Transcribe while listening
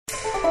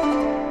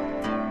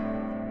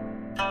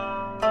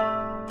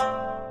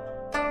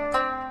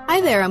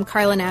Hi there, I'm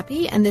Carla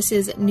Nappi, and this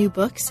is New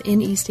Books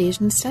in East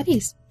Asian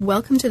Studies.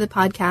 Welcome to the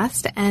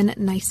podcast, and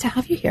nice to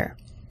have you here.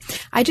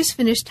 I just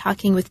finished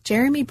talking with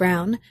Jeremy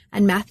Brown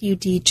and Matthew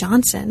D.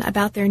 Johnson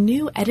about their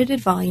new edited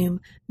volume,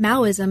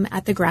 Maoism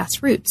at the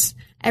Grassroots,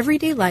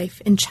 Everyday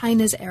Life in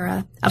China's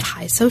Era of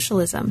High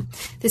Socialism.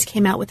 This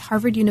came out with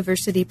Harvard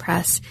University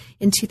Press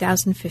in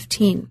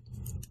 2015.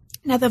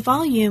 Now, the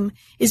volume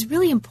is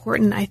really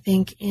important, I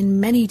think,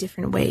 in many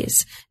different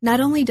ways. Not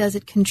only does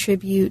it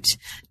contribute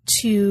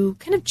to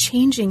kind of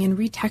changing and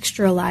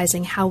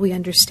retextualizing how we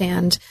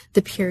understand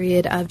the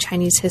period of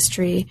Chinese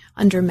history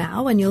under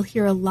Mao, and you'll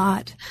hear a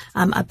lot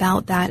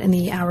about that in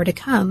the hour to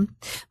come,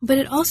 but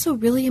it also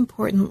really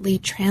importantly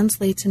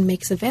translates and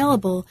makes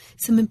available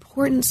some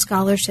important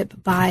scholarship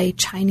by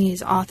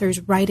Chinese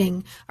authors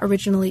writing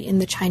originally in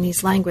the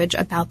Chinese language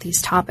about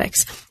these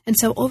topics. And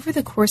so over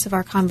the course of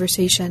our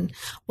conversation,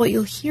 what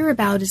you'll hear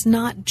about is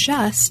not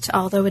just,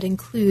 although it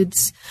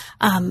includes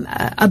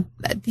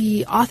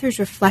the author's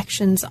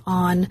reflections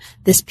on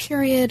this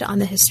period, on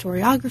the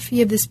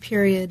historiography of this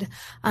period,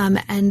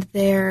 and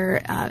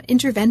their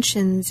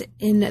interventions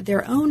in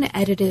their own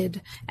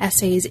edited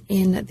essays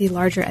in the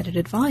larger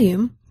edited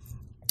volume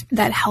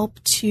that help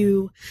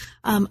to,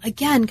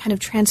 again, kind of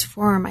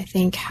transform, I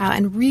think, how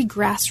and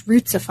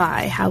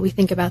re-grassrootsify how we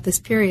think about this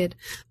period.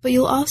 But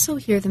you'll also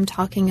hear them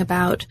talking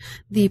about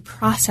the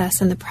process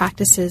and the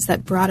practices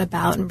that brought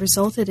about and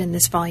resulted in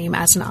this volume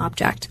as an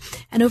object.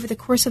 And over the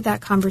course of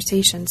that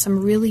conversation,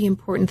 some really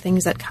important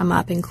things that come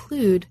up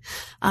include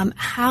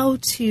how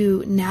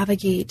to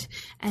navigate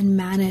and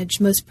manage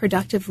most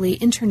productively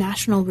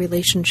international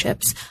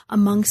relationships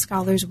among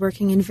scholars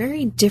working in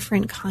very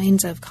different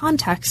kinds of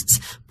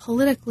contexts,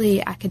 politically,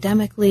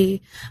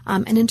 academically,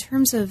 and in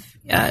terms of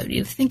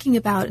thinking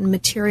about and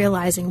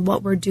materializing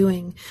what we're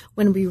doing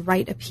when we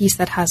write a piece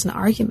that has an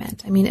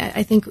argument. I mean,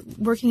 I think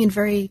working in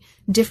very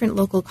different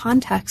local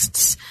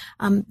contexts,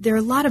 there are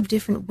a lot of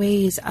different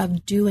ways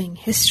of doing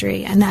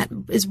history, and that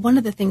is one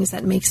of the things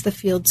that makes the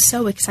field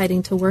so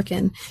exciting to work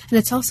in. And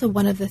it's also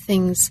one of the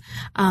things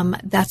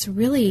that's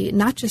really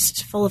not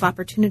just full of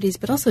opportunities,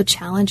 but also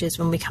challenges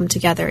when we come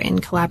together in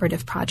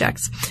collaborative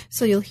projects.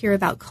 So you'll hear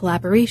about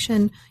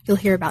collaboration, you'll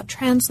hear about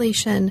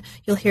translation,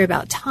 you'll hear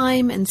about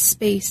time and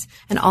space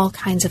and all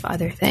kinds of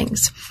other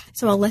things.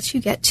 So I'll let you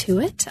get to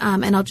it,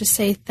 and I'll just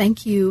say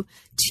thank you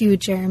to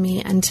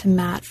Jeremy and to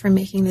Matt for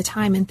making the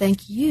time, and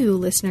thank you,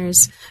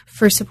 listeners,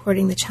 for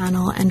supporting the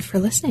channel and for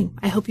listening.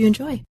 I hope you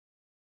enjoy.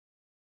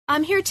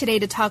 I'm here today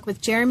to talk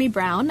with Jeremy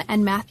Brown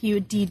and Matthew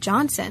D.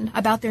 Johnson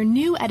about their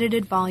new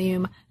edited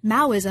volume,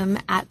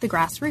 Maoism at the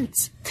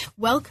Grassroots.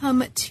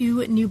 Welcome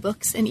to New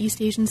Books in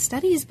East Asian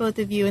Studies, both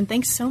of you, and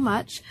thanks so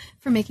much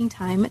for making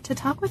time to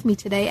talk with me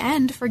today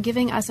and for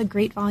giving us a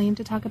great volume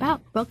to talk about.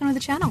 Welcome to the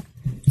channel.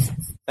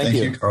 Thank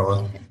you,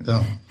 Carla.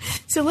 Yeah.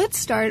 So let's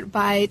start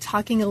by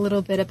talking a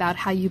little bit about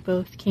how you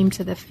both came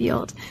to the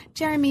field.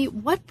 Jeremy,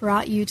 what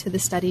brought you to the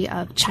study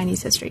of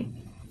Chinese history?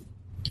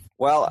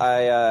 Well,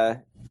 I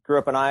grew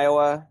up in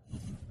Iowa,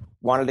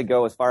 wanted to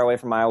go as far away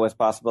from Iowa as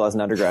possible as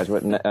an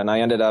undergraduate, and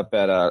I ended up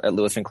at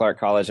Lewis and Clark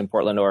College in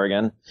Portland,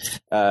 Oregon.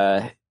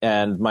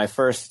 And my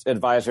first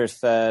advisor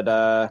said,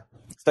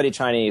 study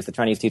Chinese. The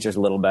Chinese teacher's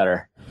a little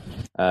better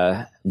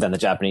than the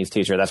Japanese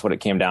teacher. That's what it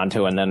came down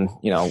to. And then,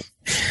 so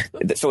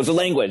it was the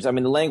language. I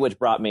mean, the language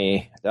brought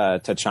me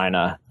to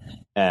China,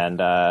 and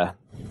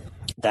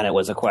then it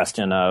was a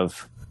question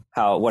of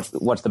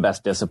what's the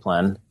best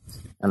discipline,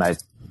 and I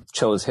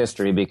chose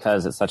history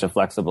because it's such a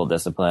flexible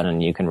discipline,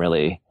 and you can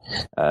really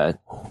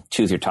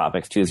choose your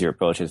topics, choose your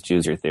approaches,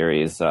 choose your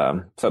theories.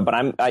 I'm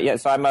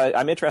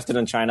interested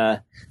in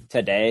China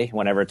today,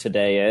 whenever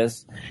today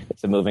is.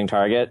 It's a moving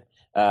target,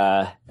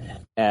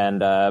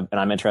 and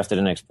I'm interested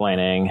in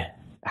explaining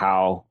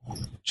how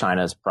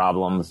China's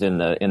problems in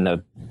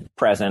the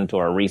present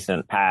or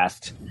recent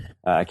past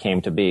came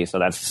to be. So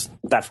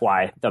that's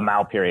why the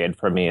Mao period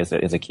for me is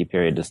a key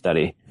period to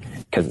study,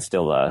 because it's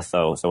still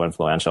so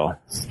influential.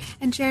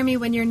 And Jeremy,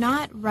 when you're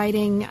not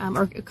writing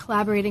or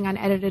collaborating on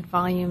edited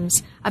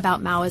volumes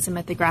about Maoism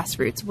at the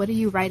Grassroots, what are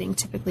you writing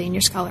typically in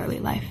your scholarly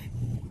life?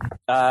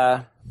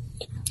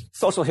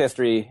 Social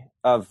history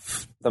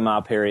of the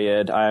Mao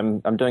period. I'm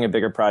doing a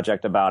bigger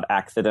project about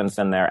accidents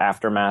and their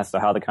aftermath, so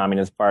how the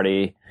Communist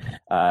Party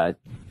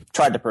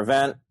tried to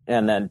prevent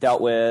and then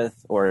dealt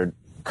with or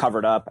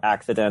covered up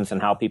accidents,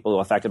 and how people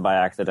affected by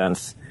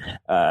accidents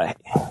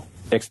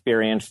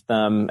experienced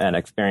them and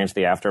experienced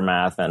the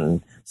aftermath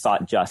and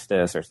sought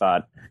justice or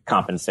sought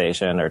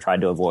compensation or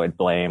tried to avoid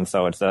blame.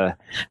 So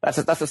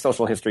that's a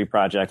social history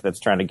project that's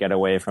trying to get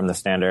away from the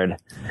standard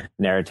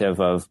narrative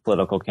of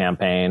political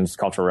campaigns,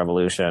 Cultural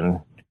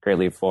Revolution, Great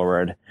Leap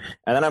Forward.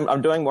 And then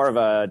I'm doing more of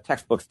a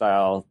textbook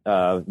style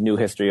new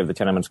history of the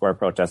Tiananmen Square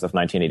protests of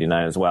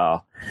 1989 as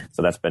well.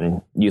 So that's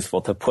been useful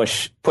to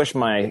push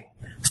my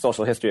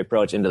social history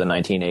approach into the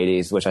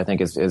 1980s, which I think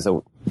is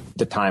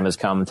the time has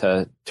come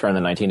to turn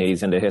the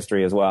 1980s into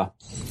history as well.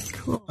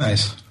 Cool.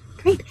 Nice.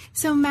 Great.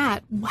 So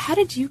Matt, how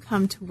did you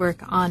come to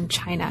work on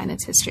China and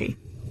its history?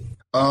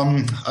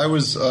 I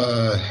was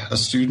a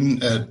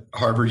student at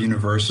Harvard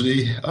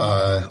University,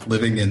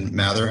 living in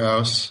Mather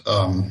House,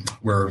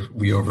 where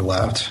we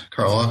overlapped,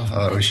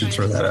 Carla. We should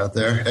throw that out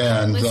there.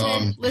 And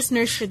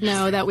listeners should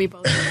know that we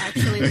both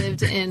actually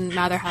lived in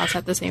Mather House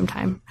at the same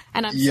time.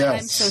 And I'm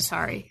so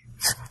sorry.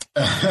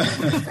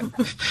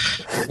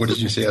 What did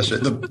you say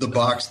yesterday? The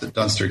box that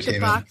Dunster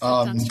came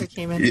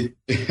in.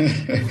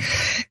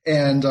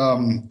 And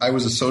I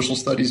was a social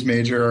studies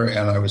major,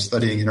 and I was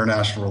studying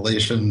international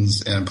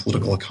relations and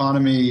political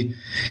economy,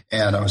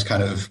 and I was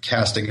kind of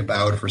casting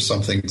about for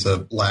something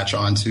to latch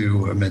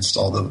onto amidst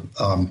all the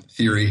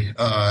theory.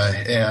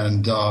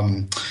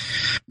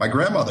 My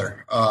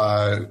grandmother,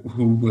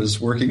 who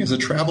was working as a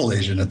travel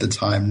agent at the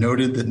time,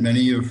 noted that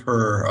many of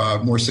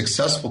her more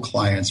successful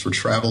clients were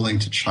traveling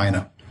to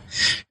China.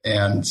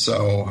 And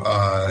so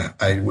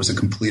I was a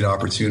complete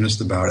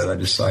opportunist about it. I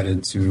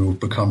decided to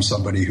become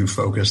somebody who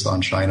focused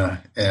on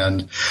China.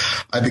 And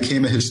I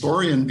became a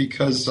historian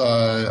because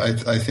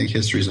I think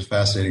history is a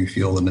fascinating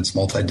field, and it's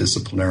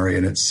multidisciplinary,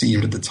 and it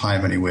seemed at the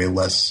time anyway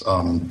less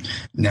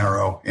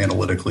narrow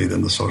analytically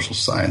than the social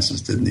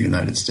sciences did in the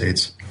United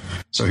States.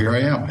 So here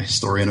I am, a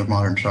historian of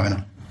modern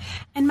China.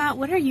 And Matt,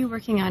 what are you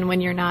working on when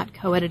you're not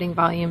co-editing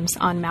volumes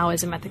on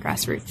Maoism at the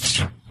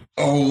Grassroots?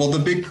 Oh, well, the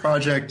big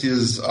project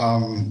is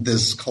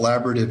this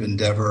collaborative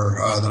endeavor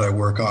that I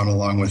work on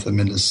along with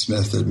Aminda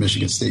Smith at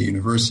Michigan State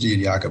University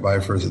and Jakob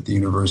Eifert at the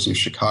University of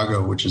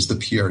Chicago, which is the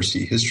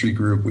PRC History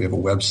Group. We have a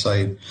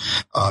website,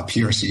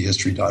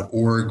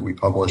 prchistory.org. We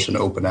publish an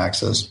open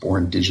access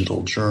born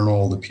digital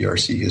journal, the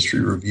PRC History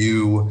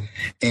Review,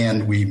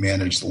 and we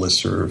manage the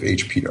listserv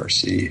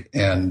HPRC.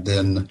 And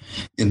then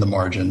in the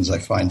margins, I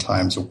find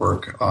time to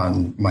work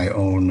on my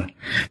own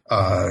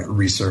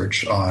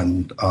research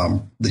on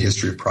the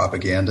history of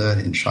propaganda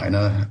in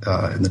China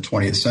in the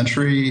 20th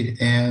century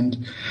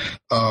and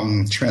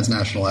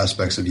transnational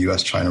aspects of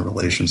U.S.-China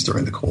relations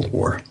during the Cold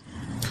War.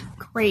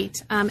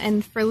 Great.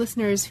 And for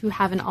listeners who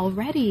haven't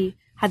already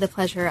had the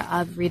pleasure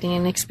of reading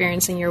and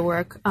experiencing your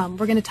work,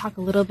 we're going to talk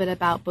a little bit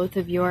about both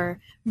of your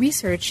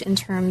research in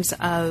terms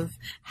of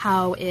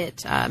how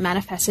it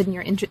manifested in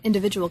your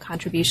individual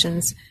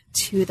contributions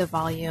to the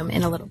volume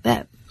in a little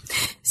bit.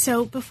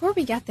 So before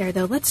we get there,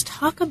 though, let's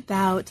talk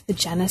about the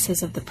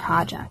genesis of the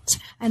project.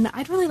 And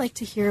I'd really like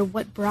to hear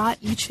what brought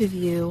each of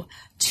you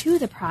to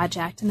the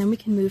project, and then we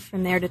can move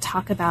from there to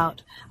talk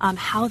about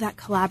how that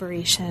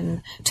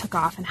collaboration took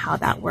off and how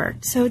that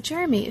worked. So,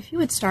 Jeremy, if you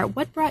would start,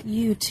 what brought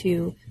you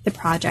to the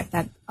project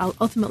that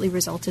ultimately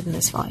resulted in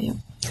this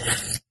volume?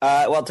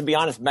 Well, to be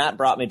honest, Matt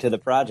brought me to the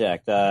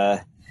project,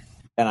 and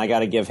I got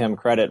to give him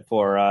credit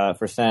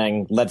for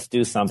saying, let's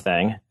do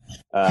something.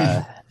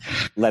 I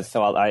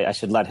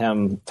should let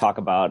him talk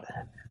about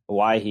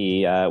why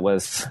he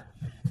was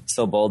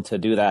so bold to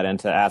do that and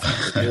to ask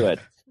me to do it.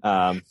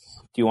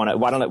 Do you want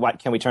to?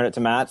 Can we turn it to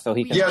Matt so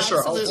he can? Yeah,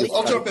 sure.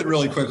 I'll jump in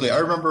really quickly. I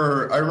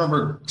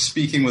remember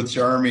speaking with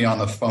Jeremy on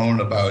the phone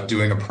about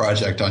doing a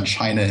project on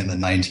China in the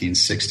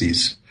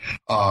 1960s,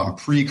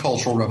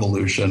 pre-Cultural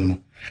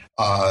Revolution,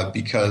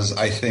 because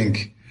I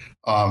think.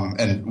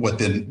 And what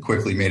then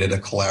quickly made it a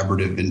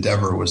collaborative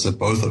endeavor was that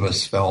both of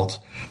us felt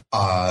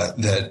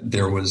that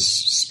there was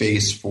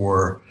space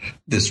for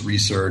this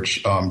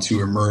research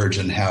to emerge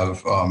and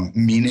have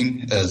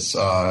meaning as,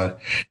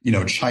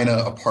 China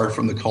apart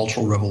from the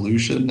Cultural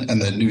Revolution,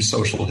 and that new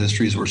social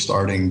histories were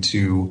starting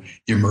to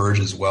emerge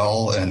as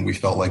well. And we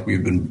felt like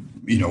we'd been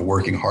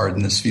working hard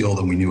in this field,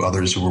 and we knew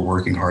others who were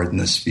working hard in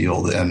this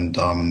field. And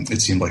it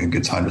seemed like a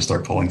good time to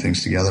start pulling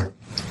things together.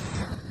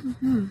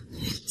 Mm-hmm.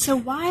 So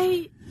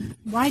why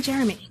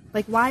Jeremy?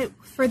 Like, why,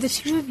 for the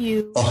two of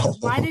you,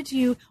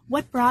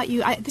 what brought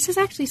you, this is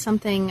actually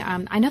something,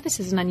 I know this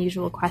is an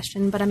unusual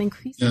question, but I'm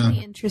increasingly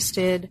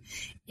interested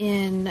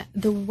in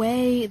the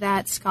way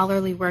that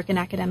scholarly work and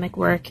academic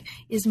work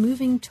is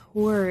moving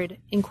toward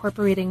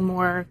incorporating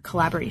more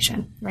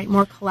collaboration, right?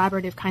 More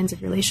collaborative kinds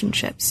of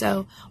relationships.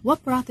 So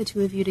what brought the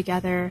two of you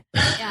together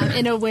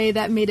in a way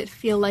that made it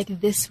feel like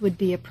this would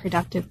be a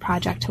productive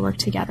project to work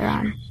together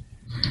on?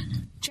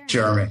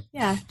 Jeremy.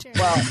 Yeah.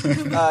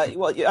 Jeremy.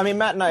 Well, I mean,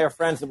 Matt and I are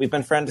friends. We've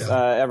been friends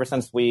ever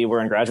since we were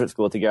in graduate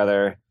school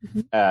together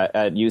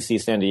at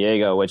UC San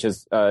Diego, which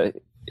is a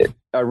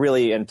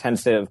really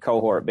intensive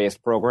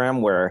cohort-based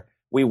program where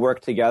we work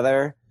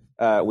together,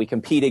 we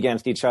compete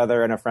against each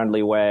other in a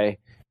friendly way,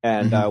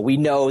 and we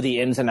know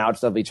the ins and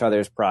outs of each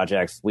other's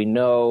projects. We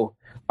know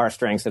our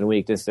strengths and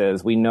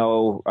weaknesses. We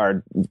know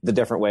the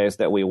different ways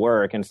that we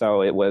work, and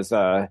so it was.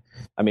 We're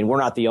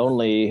not the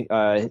only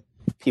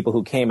people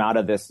who came out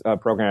of this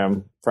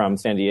program from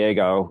San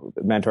Diego,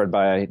 mentored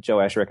by Joe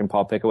Esherick and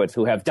Paul Pickowitz,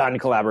 who have done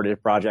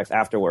collaborative projects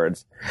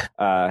afterwards.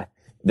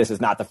 This is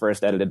not the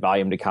first edited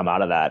volume to come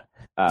out of that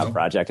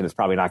project, and it's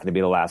probably not going to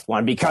be the last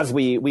one because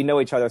we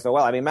know each other so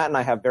well. I mean, Matt and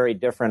I have very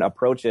different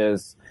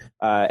approaches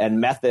and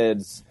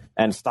methods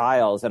and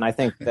styles, and I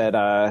think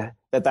that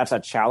that's a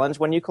challenge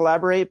when you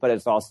collaborate, but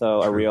it's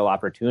also a real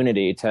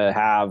opportunity to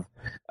have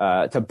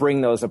to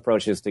bring those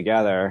approaches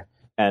together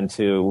and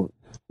to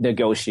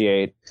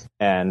negotiate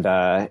and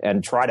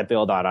try to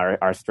build on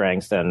our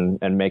strengths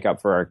and make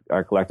up for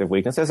our collective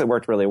weaknesses. It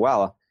worked really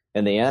well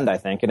in the end, I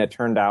think, and it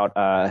turned out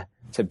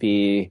to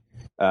be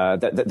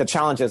the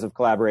challenges of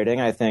collaborating,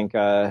 I think,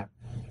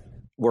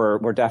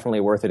 were definitely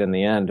worth it in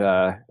the end.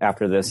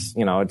 After this,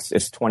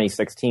 it's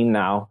 2016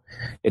 now.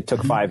 It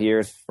took 5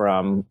 years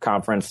from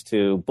conference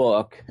to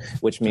book,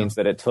 which means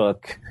that it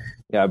took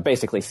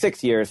basically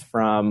 6 years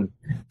from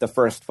the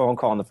first phone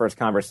call and the first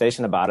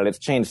conversation about it. It's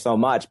changed so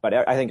much, but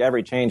I think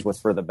every change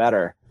was for the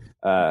better.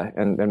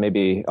 And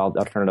maybe I'll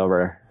turn it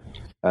over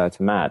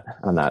to Matt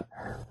on that.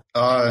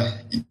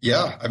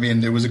 Yeah, I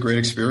mean, it was a great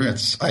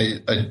experience.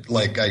 I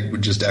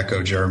would just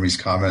echo Jeremy's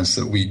comments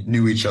that we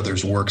knew each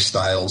other's work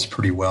styles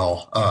pretty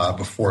well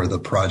before the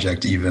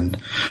project even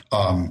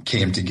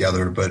came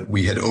together. But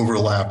we had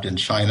overlapped in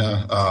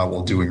China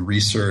while doing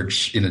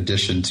research, in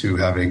addition to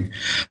having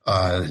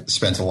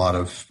spent a lot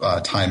of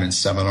time in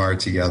seminar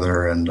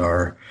together, and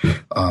our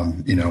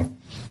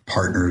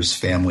partners,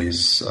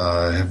 families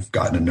have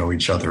gotten to know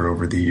each other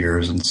over the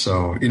years. And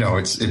so,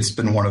 it's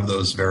been one of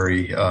those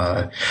very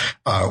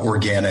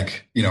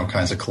organic,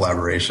 kinds of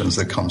collaborations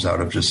that comes out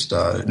of just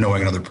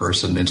knowing another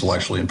person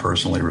intellectually and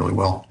personally really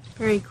well.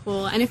 Very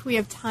cool. And if we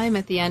have time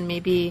at the end,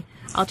 maybe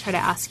I'll try to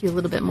ask you a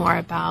little bit more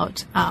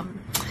about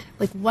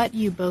what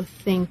you both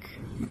think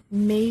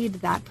made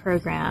that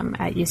program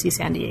at UC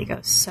San Diego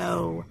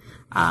so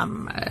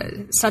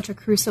such a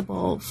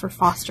crucible for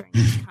fostering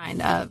this kind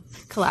of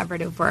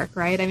collaborative work,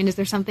 right? I mean, is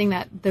there something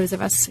that those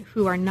of us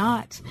who are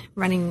not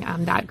running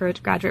that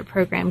graduate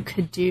program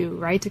could do,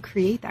 right, to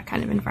create that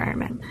kind of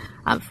environment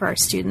for our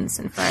students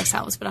and for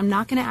ourselves? But I'm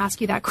not going to ask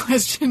you that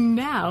question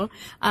now,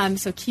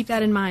 so keep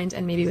that in mind,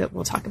 and maybe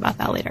we'll talk about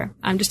that later,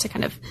 just to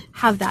kind of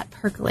have that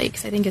percolate,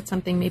 because I think it's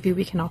something maybe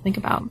we can all think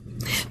about.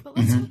 But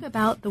let's talk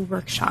about the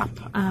workshop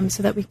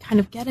so that we kind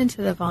of get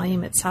into the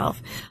volume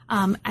itself.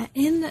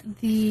 In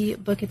the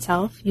book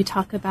itself, you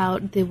talk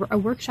about a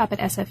workshop at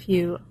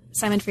SFU,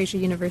 Simon Fraser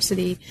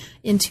University,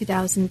 in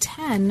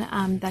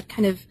 2010 that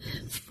kind of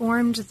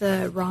formed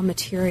the raw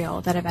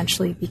material that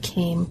eventually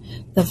became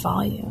the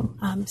volume.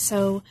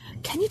 So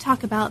can you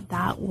talk about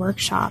that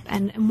workshop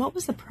and what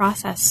was the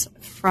process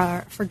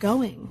for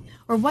going?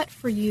 Or what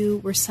for you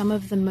were some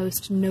of the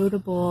most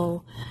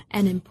notable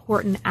and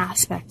important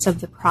aspects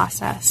of the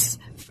process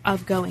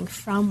of going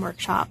from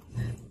workshop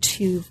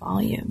to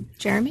volume?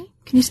 Jeremy,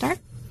 can you start?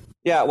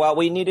 Yeah, well,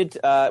 we needed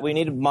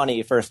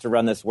money first to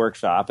run this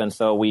workshop, and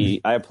so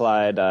I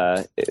applied.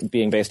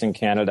 Being based in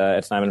Canada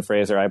at Simon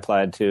Fraser, I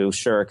applied to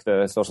SSHRC,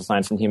 the Social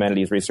Science and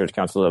Humanities Research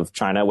Council of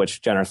China,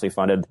 which generously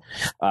funded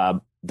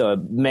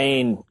the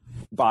main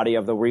body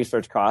of the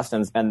research costs,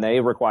 and they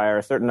require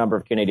a certain number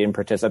of Canadian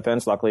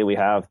participants. Luckily, we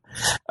have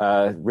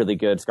really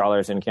good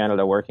scholars in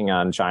Canada working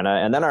on China,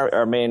 and then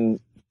our main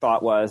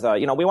thought was,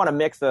 we want a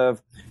mix of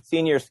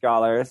senior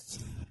scholars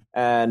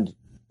and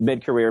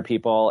mid-career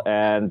people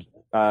and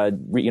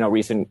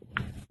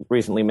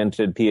recently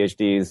minted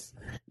PhDs,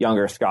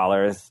 younger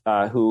scholars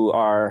who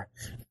are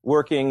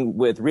working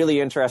with really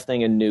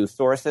interesting and new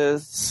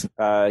sources,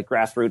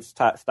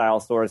 grassroots style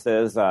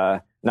sources,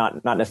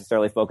 not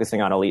necessarily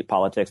focusing on elite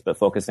politics, but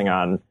focusing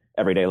on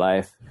everyday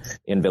life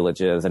in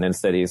villages and in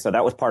cities. So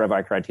that was part of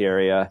our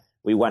criteria.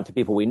 We went to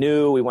people we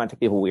knew. We went to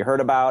people we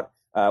heard about.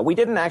 We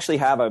didn't actually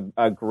have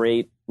a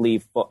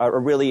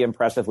really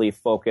impressively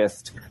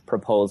focused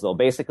proposal.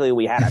 Basically,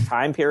 we had a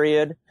time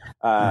period,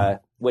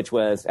 which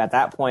was at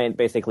that point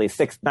basically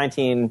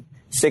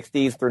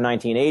 1960s through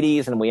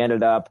 1980s, and we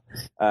ended up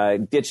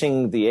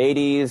ditching the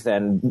 80s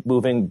and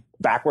moving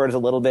backwards a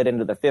little bit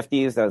into the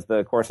 50s as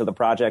the course of the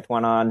project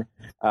went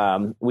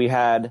on. We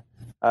had,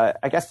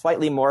 I guess,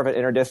 slightly more of an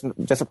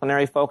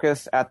interdisciplinary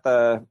focus at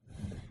the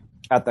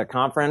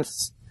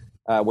conference.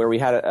 Where we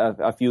had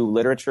a few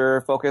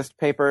literature-focused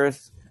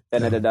papers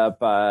that ended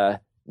up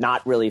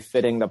not really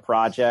fitting the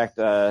project,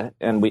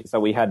 and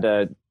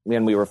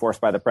we were forced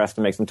by the press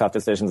to make some tough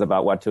decisions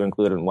about what to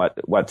include and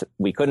what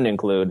we couldn't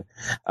include.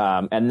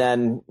 And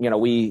then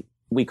we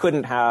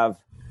couldn't have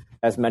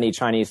as many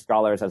Chinese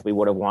scholars as we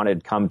would have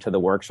wanted come to the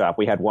workshop.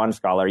 We had one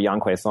scholar,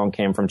 Yang Hui Song,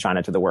 came from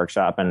China to the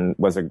workshop and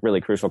was a really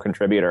crucial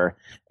contributor.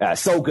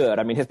 So good.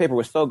 I mean, his paper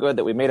was so good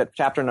that we made it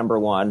chapter number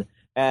 1.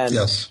 And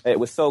It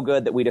was so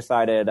good that we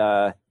decided,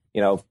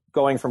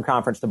 going from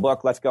conference to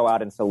book, let's go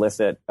out and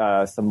solicit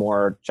some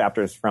more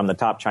chapters from the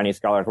top Chinese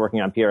scholars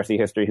working on PRC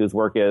history, whose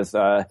work is,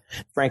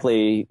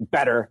 frankly,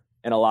 better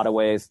in a lot of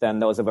ways than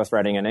those of us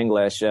writing in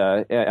English.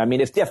 I mean,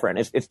 it's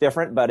different. It's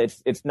different, but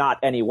it's not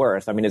any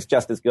worse. I mean, it's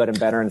just as good and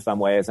better in some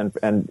ways.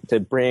 And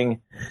to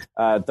bring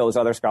those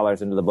other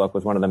scholars into the book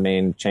was one of the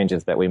main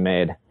changes that we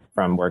made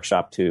from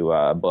workshop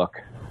to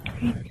book.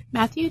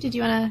 Matthew, did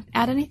you want to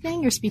add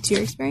anything or speak to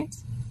your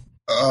experience?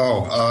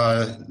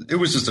 It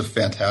was just a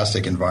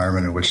fantastic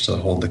environment in which to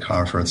hold the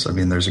conference. I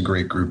mean, there's a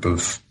great group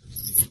of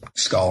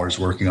scholars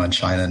working on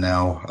China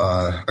now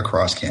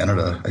across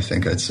Canada, I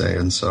think I'd say.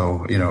 And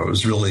so, it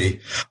was really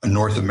a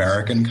North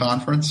American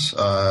conference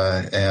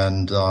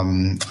and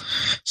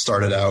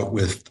started out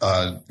with,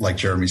 like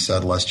Jeremy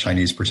said, less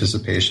Chinese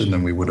participation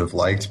than we would have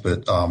liked.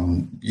 But,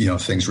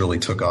 things really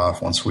took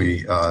off once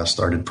we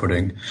started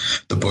putting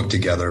the book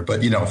together.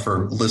 But,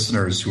 for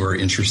listeners who are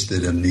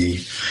interested in the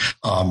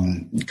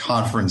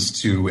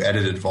conference to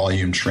edited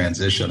volume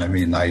transition,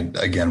 I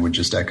again would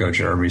just echo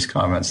Jeremy's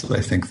comments that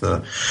I think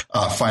the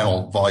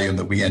final volume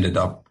that we ended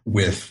up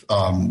with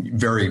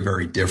very,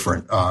 very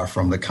different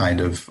from the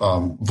kind of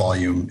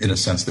volume, in a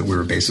sense, that we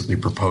were basically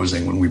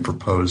proposing when we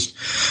proposed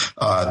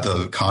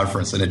the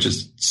conference. And it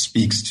just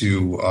speaks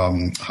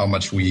to how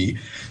much we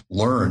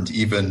learned,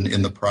 even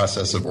in the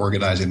process of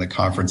organizing the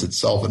conference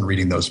itself and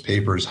reading those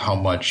papers, how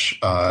much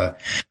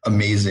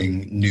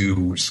amazing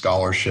new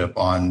scholarship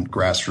on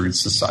grassroots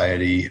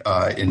society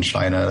in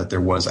China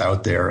there was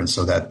out there. And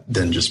so that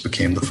then just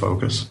became the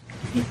focus.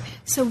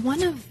 So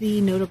one of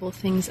the notable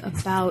things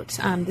about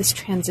this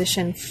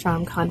transition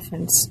from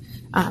conference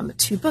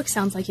to book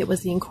sounds like it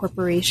was the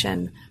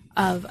incorporation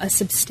of a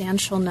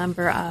substantial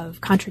number of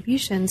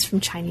contributions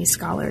from Chinese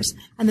scholars.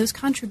 And those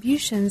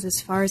contributions,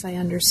 as far as I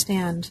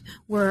understand,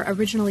 were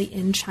originally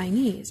in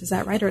Chinese. Is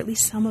that right? Or at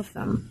least some of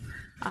them.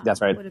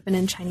 That's right. Would have been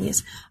in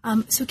Chinese.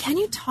 So can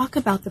you talk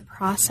about the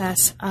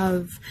process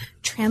of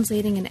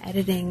translating and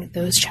editing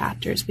those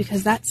chapters?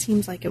 Because that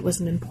seems like it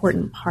was an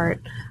important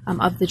part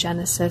of the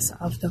genesis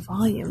of the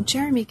volume.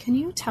 Jeremy, can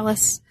you tell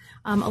us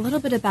a little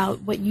bit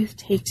about what you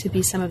take to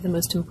be some of the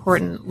most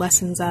important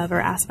lessons of or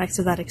aspects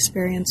of that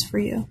experience for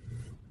you?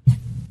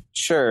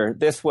 Sure.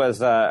 This was,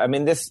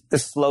 this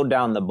slowed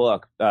down the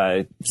book,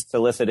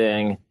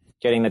 soliciting,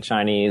 getting the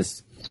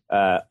Chinese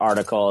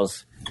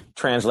articles,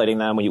 translating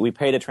them. We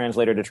paid a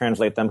translator to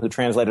translate them, who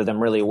translated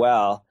them really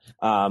well.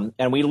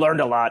 And we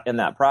learned a lot in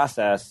that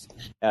process.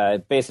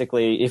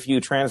 Basically, if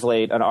you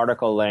translate an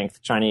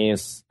article-length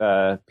Chinese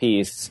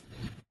piece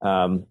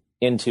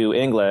into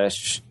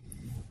English,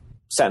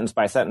 sentence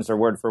by sentence or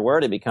word for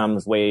word, it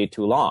becomes way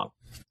too long.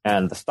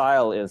 And the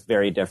style is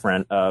very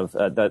different of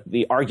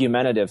the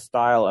argumentative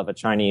style of a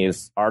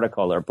Chinese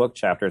article or book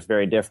chapter is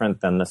very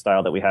different than the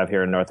style that we have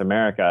here in North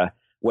America,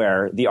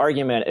 where the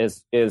argument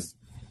is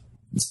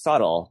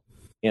subtle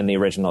in the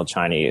original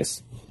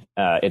Chinese.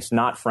 It's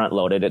not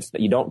front-loaded.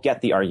 You don't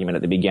get the argument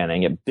at the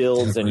beginning. It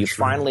builds, and you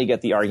finally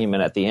get the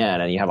argument at the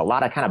end, and you have a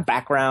lot of kind of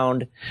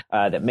background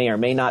that may or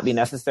may not be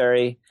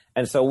necessary.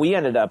 And so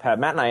Matt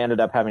and I ended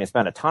up having to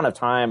spend a ton of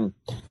time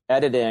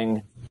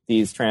editing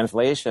these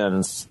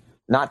translations,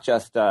 not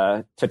just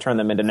to turn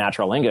them into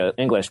natural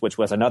English, which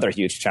was another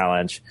huge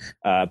challenge,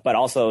 but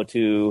also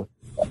to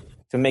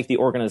make the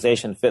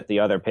organization fit the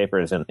other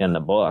papers in the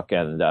book.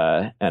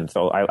 And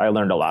so I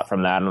learned a lot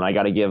from that. And I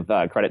got to give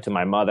credit to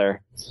my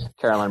mother,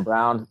 Carolyn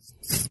Brown.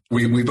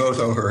 We both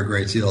owe her a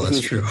great deal.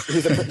 That's true.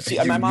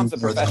 My mom's a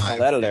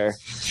professional editor.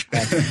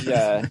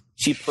 And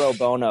she pro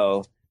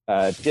bono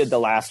did the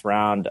last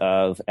round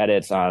of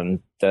edits on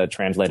the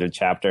translated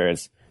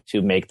chapters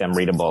to make them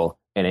readable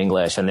in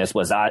English. And this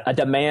was a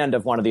demand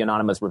of one of the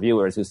anonymous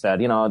reviewers who said,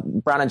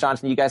 Brown and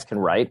Johnson, you guys can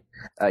write,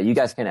 you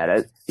guys can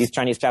edit. These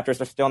Chinese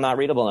chapters are still not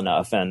readable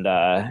enough.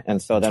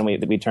 And so then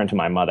we turned to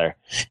my mother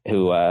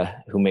who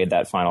made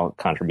that final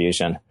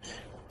contribution.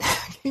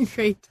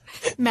 Great.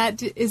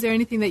 Matt, is there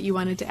anything that you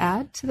wanted to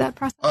add to that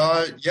process?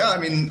 I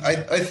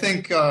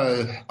think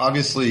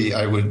obviously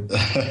I would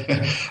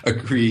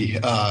agree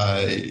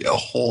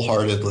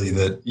wholeheartedly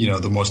that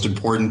the most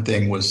important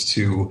thing was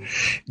to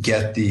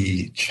get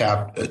the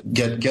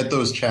get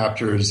those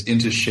chapters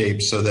into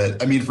shape so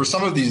that for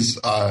some of these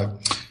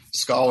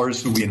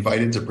scholars who we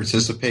invited to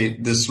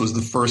participate, this was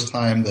the first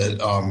time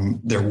that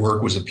their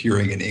work was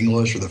appearing in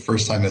English, or the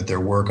first time that their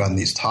work on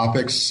these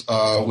topics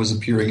was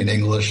appearing in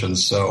English. And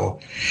so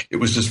it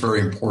was just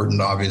very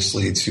important,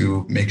 obviously,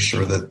 to make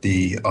sure that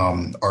the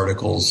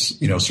articles,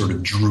 sort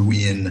of drew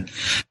in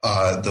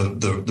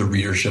the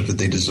readership that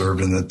they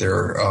deserved, and that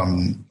their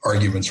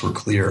arguments were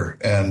clear.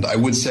 And I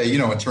would say,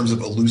 in terms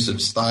of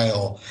elusive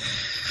style,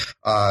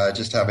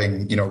 just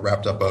having,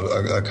 wrapped up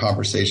a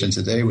conversation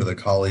today with a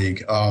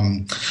colleague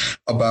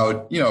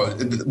about,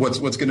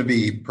 what's going to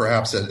be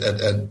perhaps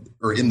at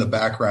or in the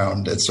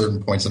background at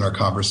certain points in our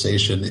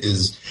conversation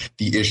is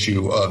the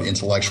issue of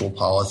intellectual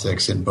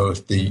politics in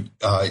both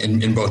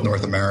in both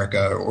North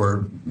America,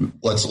 or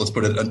let's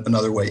put it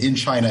another way, in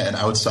China and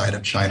outside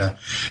of China.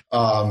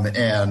 I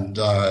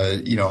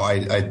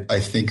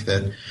think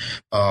that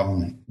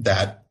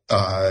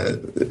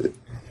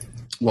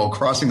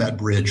crossing that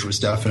bridge was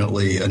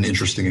definitely an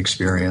interesting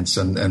experience.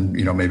 And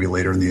maybe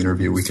later in the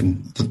interview, we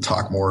can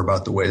talk more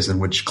about the ways in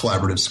which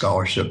collaborative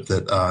scholarship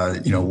that,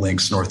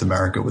 links North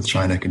America with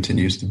China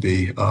continues to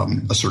be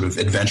a sort of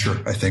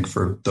adventure, I think,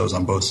 for those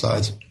on both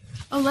sides.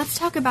 Oh, let's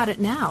talk about it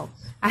now.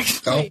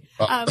 actually,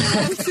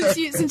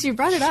 since you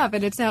brought it up,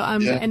 and it's now,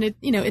 and it,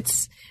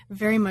 it's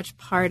very much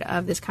part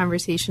of this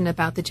conversation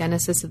about the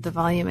genesis of the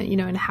volume,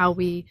 and and how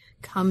we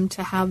come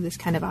to have this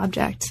kind of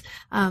object.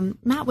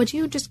 Matt, would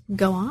you just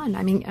go on?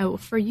 I mean,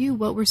 for you,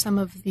 what were some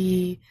of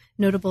the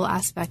notable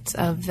aspects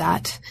of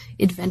that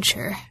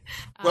adventure?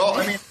 Well,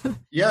 I mean,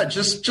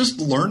 just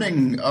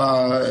learning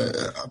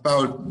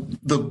about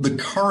the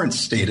current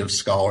state of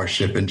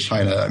scholarship in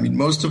China. I mean,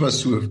 most of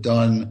us who have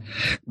done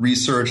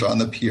research on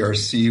the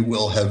PRC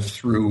will have,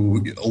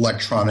 through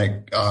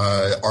electronic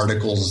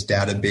articles,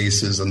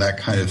 databases, and that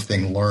kind of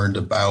thing, learned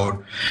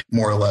about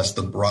more or less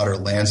the broader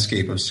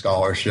landscape of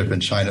scholarship in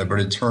China.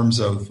 But in terms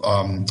of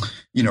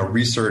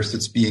research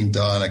that's being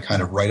done, a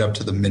kind of right up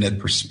to the minute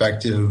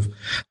perspective,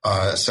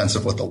 a sense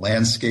of what the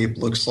landscape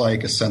looks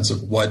like, a sense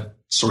of what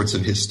sorts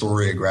of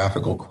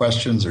historiographical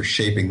questions are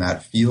shaping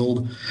that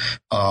field.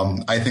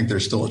 I think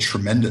there's still a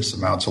tremendous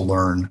amount to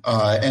learn.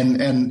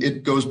 And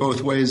it goes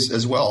both ways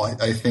as well.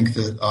 I think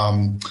that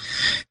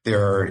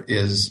there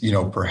is,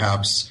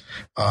 perhaps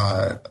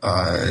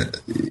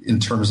in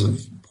terms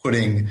of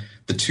putting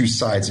the two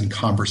sides in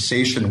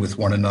conversation with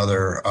one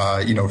another,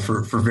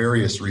 for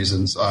various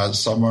reasons.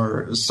 Some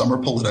are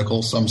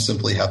political, some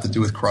simply have to do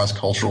with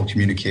cross-cultural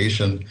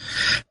communication.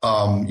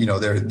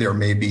 There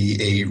may be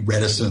a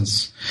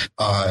reticence,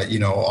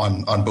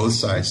 on both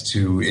sides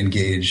to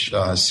engage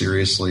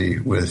seriously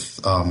with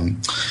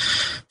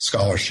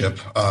scholarship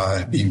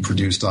being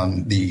produced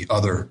on the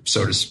other,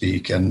 so to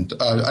speak. And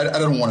I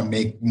don't want to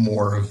make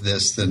more of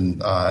this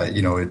than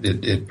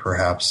it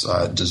perhaps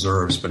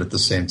deserves, but at the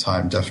same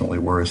time, definitely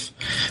worth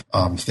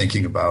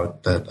thinking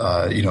about that.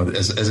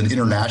 As an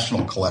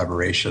international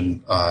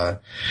collaboration,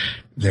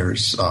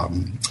 there's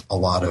a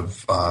lot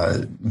of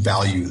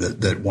value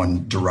that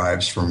one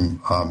derives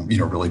from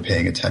really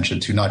paying attention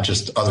to not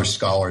just other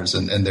scholars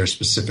and their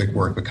specific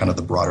work, but kind of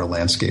the broader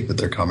landscape that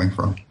they're coming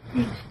from.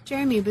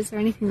 Jeremy, was there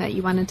anything that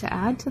you wanted to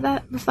add to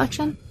that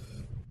reflection?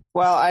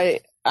 Well,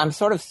 I'm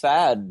sort of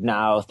sad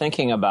now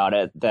thinking about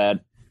it, that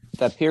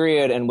the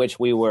period in which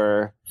we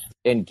were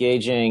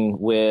engaging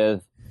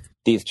with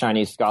these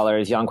Chinese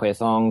scholars, Yang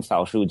Kuisong,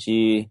 Cao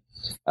Shuji,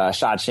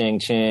 Sha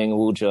Qingqing,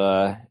 Wu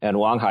Zhe, and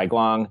Wang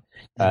Haiguang.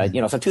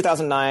 So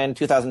 2009,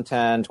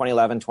 2010,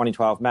 2011,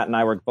 2012, Matt and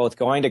I were both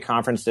going to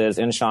conferences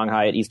in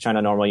Shanghai at East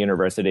China Normal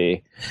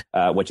University,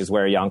 which is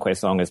where Yang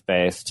Kuisong is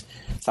based.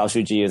 Cao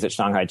Shuji is at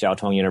Shanghai Jiao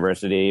Tong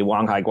University.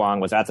 Wang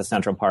Haiguang was at the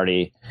Central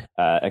Party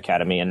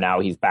Academy, and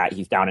now he's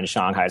down in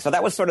Shanghai. So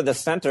that was sort of the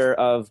center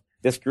of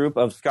this group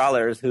of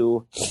scholars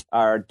who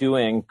are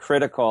doing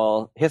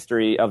critical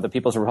history of the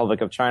People's Republic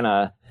of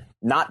China,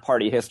 not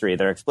party history.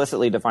 They're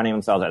explicitly defining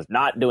themselves as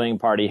not doing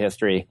party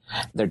history.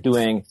 They're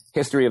doing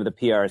history of the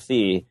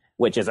PRC,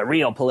 which is a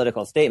real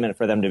political statement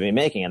for them to be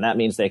making. And that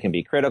means they can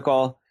be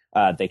critical.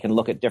 They can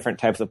look at different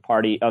types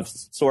of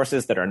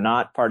sources that are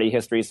not party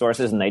history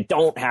sources, and they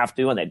don't have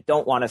to, and they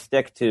don't want to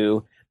stick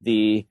to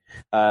the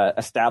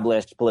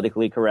established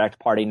politically correct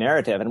party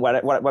narrative. And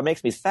what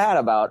makes me sad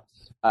about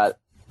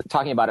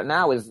talking about it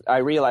now is I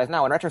realize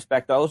now in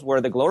retrospect, those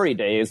were the glory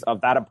days of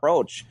that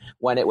approach,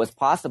 when it was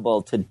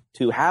possible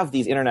to have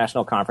these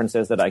international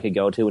conferences that I could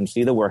go to and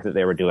see the work that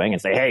they were doing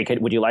and say, hey,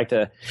 would you like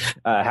to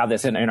have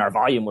this in our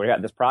volume? We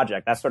got this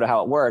project. That's sort of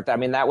how it worked. I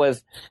mean, that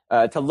was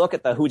to look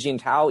at the Hu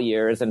Jintao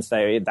years and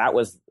say that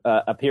was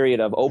a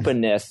period of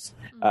openness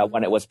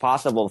when it was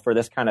possible for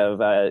this kind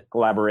of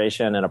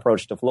collaboration and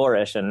approach to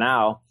flourish. And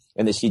now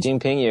in the Xi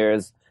Jinping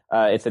years,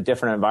 it's a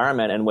different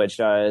environment in which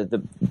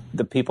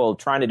the people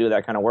trying to do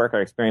that kind of work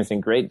are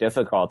experiencing great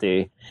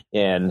difficulty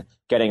in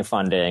getting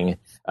funding,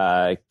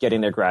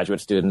 getting their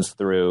graduate students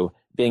through,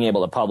 being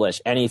able to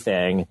publish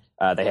anything.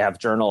 They have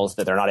journals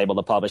that they're not able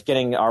to publish,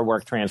 getting our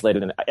work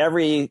translated. And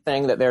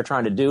everything that they're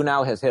trying to do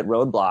now has hit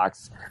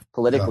roadblocks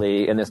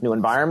politically in this new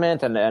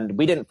environment. And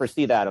we didn't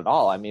foresee that at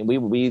all. I mean,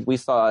 we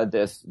saw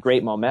this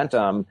great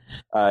momentum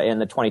in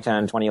the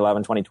 2010,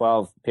 2011,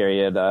 2012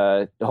 period,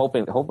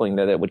 hoping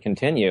that it would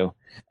continue.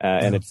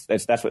 And it's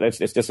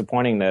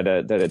disappointing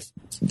that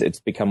it's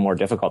become more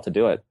difficult to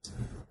do it.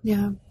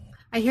 Yeah,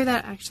 I hear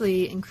that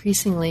actually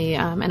increasingly,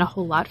 and a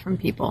whole lot from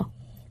people.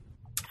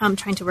 I'm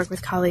trying to work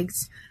with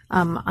colleagues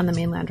on the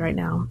mainland right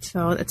now,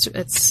 so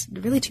it's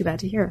really too bad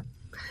to hear.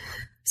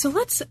 So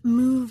let's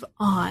move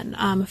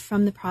on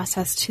from the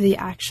process to the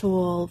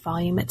actual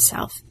volume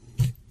itself.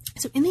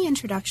 So in the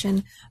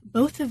introduction,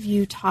 both of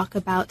you talk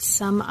about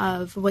some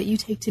of what you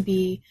take to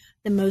be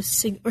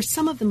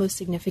some of the most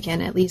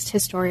significant, at least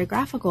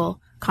historiographical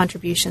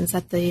contributions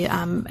that the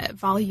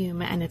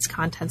volume and its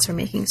contents are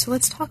making. So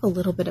let's talk a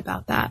little bit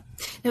about that.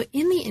 Now,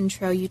 in the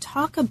intro, you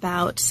talk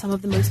about some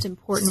of the most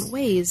important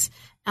ways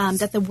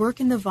that the work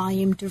in the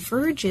volume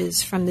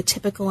diverges from the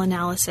typical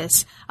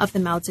analysis of the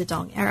Mao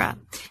Zedong era.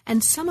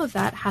 And some of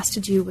that has to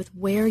do with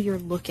where you're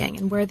looking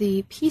and where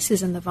the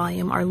pieces in the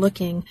volume are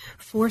looking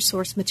for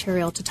source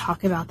material to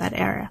talk about that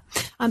era.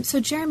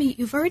 So Jeremy,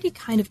 you've already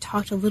kind of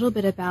talked a little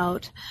bit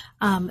about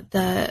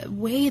the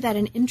way that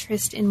an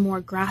interest in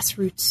more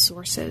grassroots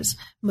sources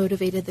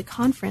motivated the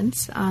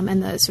conference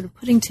and the sort of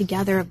putting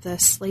together of the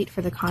slate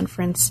for the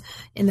conference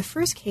in the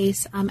first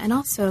case. And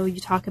also you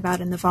talk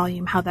about in the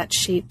volume how that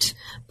shaped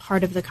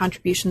part of the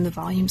contribution the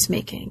volume's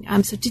making.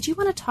 So did you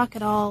want to talk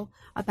at all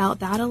about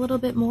that a little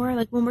bit more?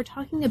 Like when we're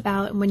talking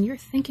about, when you're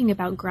thinking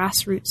about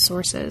grassroots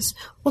sources,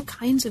 what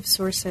kinds of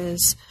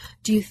sources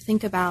do you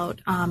think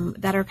about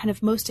that are kind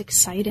of most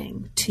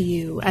exciting to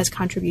you as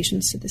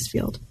contributions to this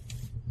field?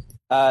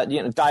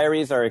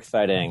 Diaries are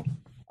exciting,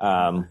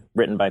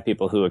 written by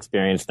people who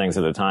experience things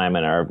at the time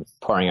and are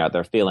pouring out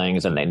their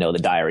feelings, and they know the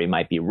diary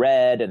might be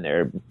read and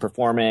they're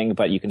performing,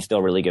 but you can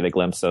still really get a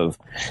glimpse of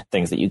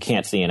things that you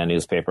can't see in a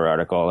newspaper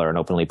article or an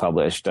openly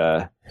published,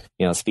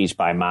 speech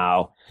by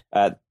Mao.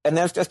 And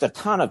there's just a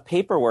ton of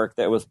paperwork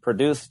that was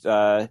produced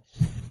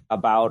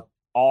about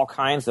all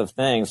kinds of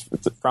things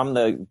from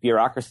the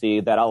bureaucracy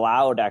that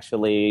allowed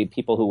actually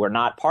people who were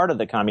not part of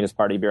the Communist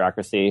Party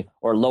bureaucracy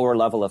or lower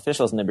level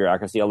officials in the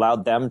bureaucracy,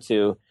 allowed them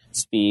to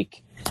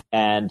speak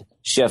and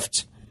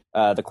shift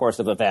the course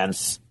of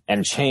events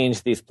and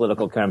change these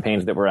political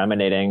campaigns that were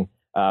emanating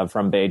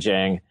from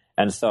Beijing.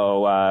 And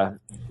so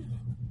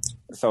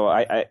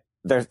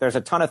there's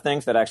a ton of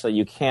things that actually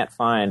you can't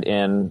find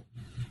in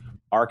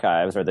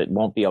archives, or that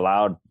won't be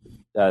allowed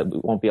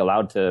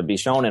to be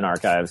shown in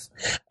archives,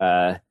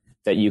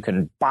 that you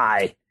can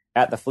buy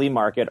at the flea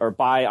market or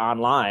buy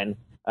online.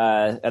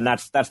 And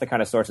that's the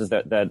kind of sources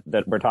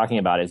that we're talking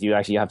about, is you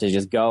actually have to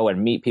just go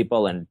and meet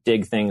people and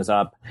dig things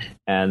up.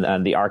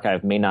 And the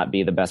archive may not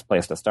be the best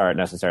place to start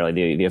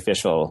necessarily, the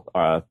official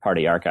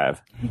party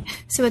archive.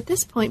 So at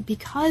this point,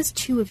 because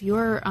two of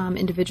your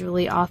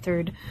individually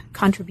authored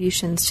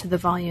contributions to the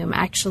volume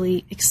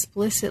actually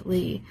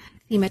explicitly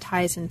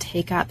thematize and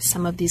take up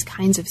some of these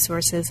kinds of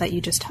sources that you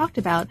just talked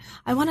about,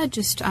 I want to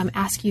just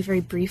ask you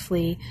very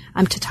briefly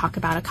to talk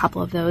about a couple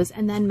of those.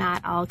 And then,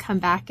 Matt, I'll come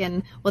back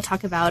and we'll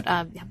talk about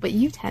what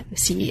you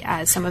see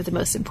as some of the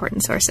most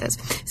important sources.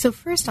 So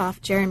first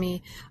off,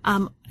 Jeremy,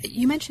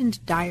 you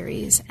mentioned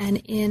diaries.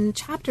 And in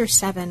Chapter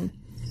 7,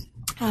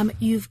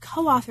 you've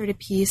co-authored a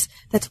piece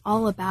that's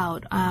all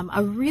about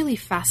a really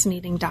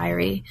fascinating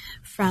diary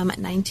from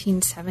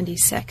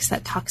 1976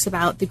 that talks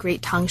about the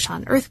Great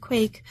Tangshan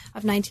earthquake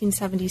of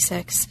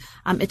 1976.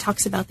 It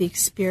talks about the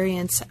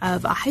experience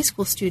of a high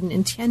school student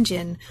in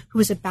Tianjin who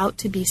was about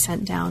to be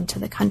sent down to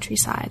the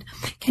countryside.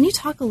 Can you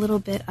talk a little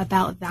bit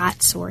about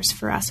that source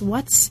for us?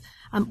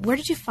 Where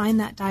did you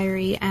find that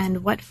diary,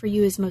 and what for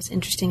you is most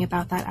interesting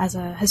about that as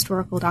a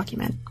historical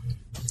document?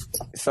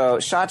 So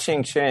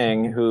Sha-Ching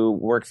Ching, who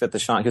works at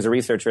who's a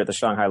researcher at the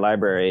Shanghai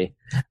Library,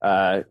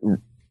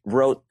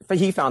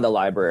 he found the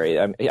library.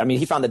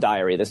 He found the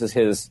diary. This is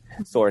his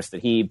source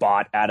that he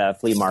bought at a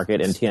flea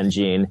market in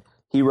Tianjin.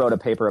 He wrote a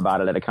paper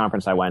about it at a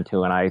conference I went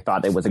to, and I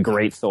thought it was a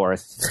great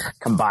source,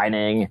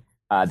 combining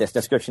this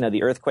description of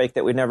the earthquake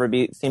that we'd never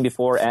seen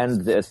before,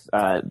 and this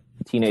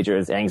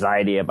teenager's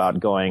anxiety about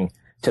going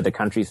to the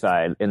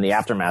countryside in the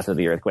aftermath of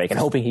the earthquake and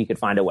hoping he could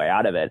find a way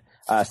out of it.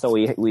 So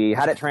we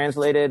had it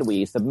translated,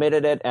 we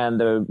submitted it,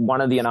 and one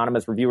of the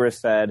anonymous reviewers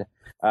said,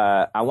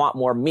 I want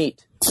more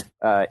meat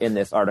in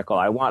this article.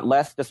 I want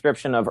less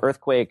description of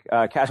earthquake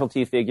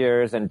casualty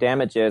figures and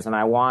damages, and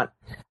I want,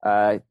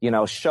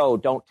 show,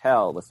 don't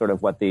tell, was sort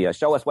of what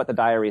show us what the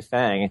diary is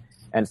saying.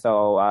 And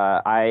so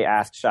I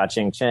asked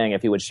Sha-Ching Ching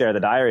if he would share the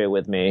diary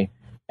with me.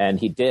 And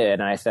he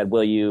did. And I said,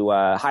 will you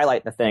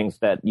highlight the things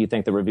that you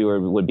think the reviewer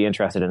would be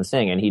interested in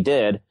seeing? And he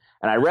did.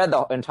 And I read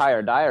the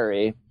entire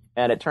diary,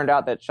 and it turned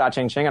out that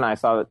Sha-Ching Ching and I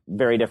saw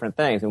very different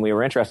things, and we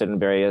were interested in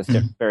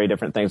very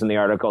different things in the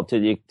article,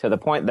 to the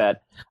point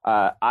that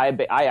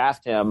I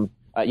asked him,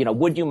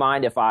 would you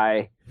mind if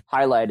I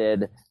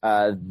highlighted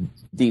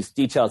these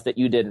details that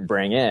you didn't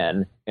bring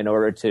in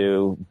order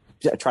to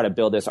try to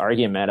build this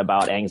argument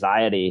about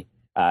anxiety,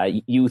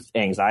 youth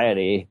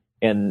anxiety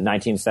in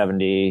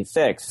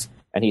 1976?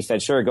 And he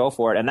said, sure, go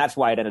for it. And that's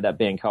why it ended up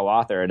being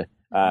co-authored,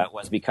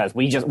 was because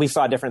we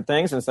saw different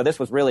things. And so this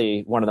was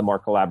really one of the more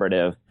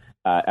collaborative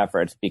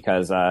efforts,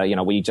 because,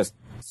 we just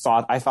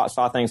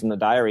saw things in the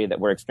diary that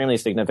were extremely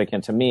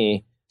significant to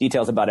me,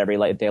 details about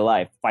everyday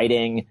life,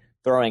 fighting,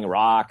 throwing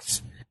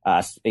rocks,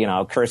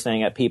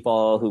 cursing at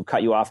people who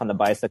cut you off on the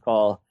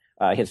bicycle,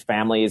 his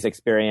family's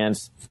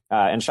experience.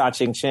 And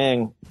Sha-Ching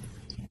Ching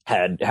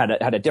had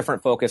a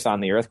different focus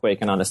on the earthquake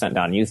and on the sent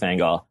down youth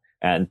angle,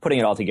 and putting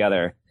it all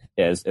together,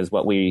 is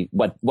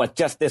what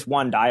just this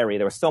one diary.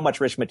 There was so much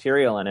rich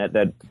material in it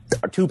that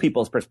two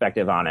people's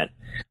perspective on it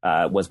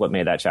was what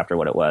made that chapter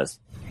what it was.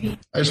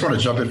 I just want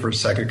to jump in for a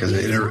second because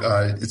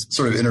it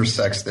sort of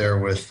intersects there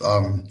with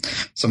one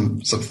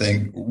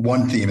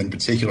theme in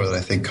particular that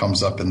I think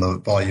comes up in the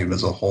volume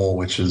as a whole,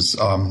 which is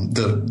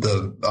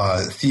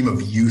the theme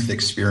of youth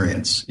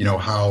experience. You know,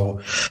 how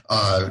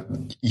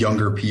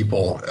younger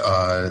people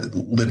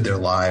lived their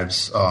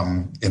lives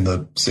in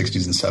the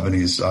 60s and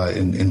 70s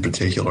in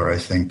particular. I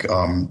think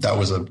that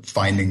was a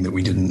finding that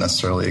we didn't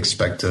necessarily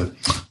expect to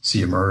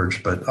see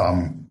emerge, but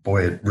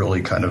boy, it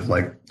really kind of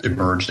like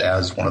emerged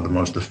as one of the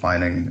most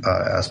defining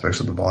aspects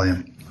of the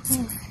volume.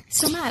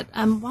 So Matt,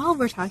 while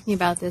we're talking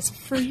about this,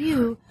 for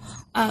you,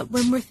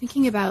 when we're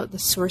thinking about the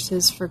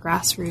sources for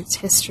grassroots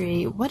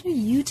history, what do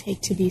you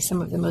take to be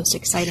some of the most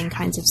exciting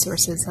kinds of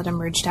sources that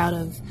emerged out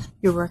of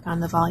your work on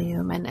the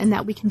volume and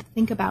that we can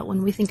think about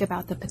when we think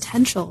about the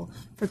potential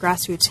for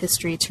grassroots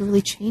history to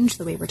really change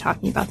the way we're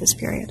talking about this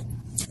period?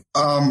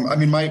 I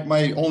mean,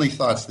 my only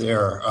thoughts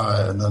there,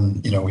 and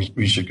then, you know,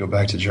 we should go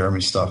back to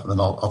Jeremy's stuff, and then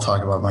I'll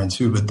talk about mine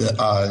too. But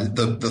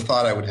the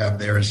thought I would have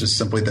there is just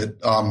simply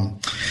that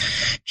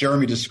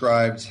Jeremy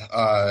described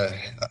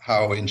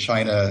how in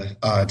China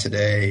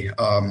today,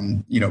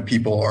 you know,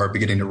 people are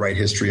beginning to write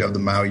history of the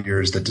Mao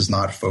years that does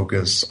not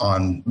focus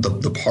on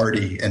the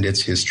party and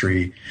its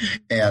history.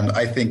 And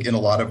I think in a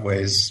lot of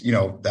ways, you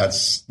know,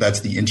 that's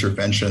the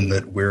intervention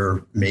that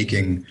we're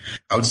making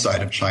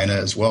outside of China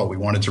as well. We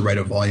wanted to write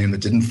a volume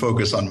that didn't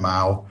focus on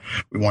Mao.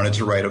 We wanted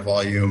to write a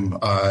volume,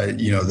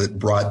 you know, that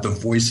brought the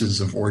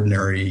voices of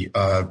ordinary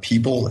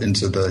people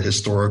into the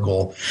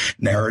historical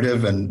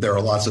narrative. And there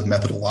are lots of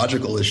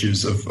methodological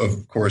issues,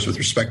 of course, with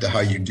respect to how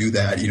you do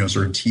that, you know,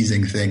 sort of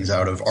teasing things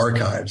out of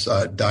archives.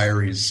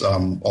 Diaries,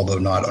 although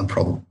not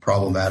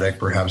unproblematic,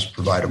 perhaps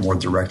provide a more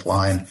direct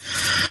line.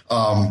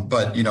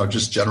 But, you know,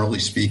 just generally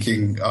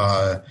speaking,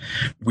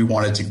 we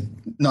wanted to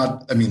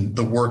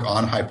the work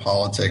on high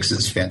politics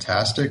is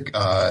fantastic.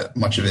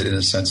 Much of it, in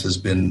a sense, has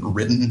been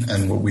written,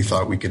 and what we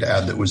thought we could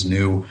add that was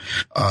new,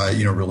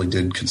 you know, really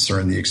did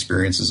concern the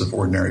experiences of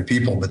ordinary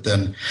people. But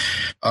then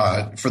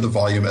for the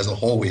volume as a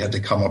whole, we had to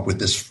come up with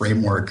this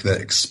framework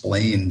that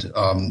explained,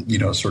 you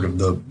know, sort of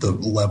the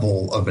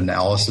level of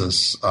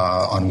analysis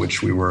on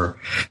which we were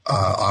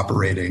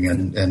operating.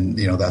 And,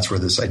 you know, that's where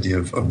this idea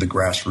of the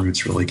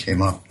grassroots really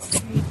came up.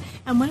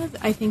 And one of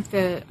I think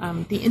the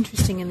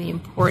interesting and the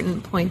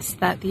important points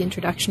that the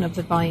introduction of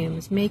the volume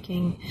is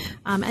making,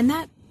 and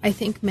that I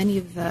think many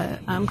of the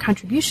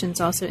contributions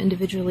also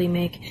individually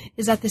make,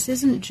 is that this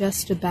isn't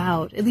just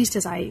about, at least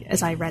as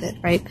I read it,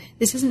 right?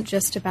 This isn't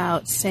just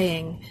about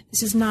saying,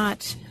 this is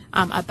not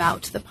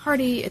about the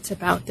party, it's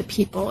about the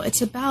people. It's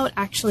about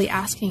actually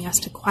asking us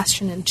to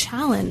question and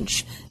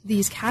challenge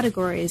these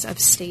categories of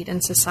state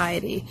and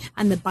society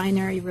and the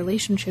binary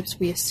relationships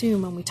we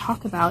assume when we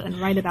talk about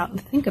and write about and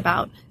think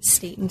about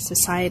state and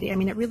society. I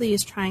mean, it really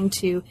is trying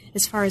to,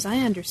 as far as I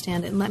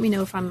understand it, and let me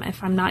know if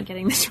I'm not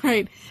getting this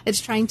right,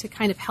 it's trying to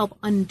kind of help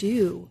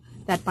undo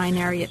that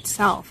binary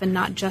itself and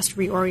not just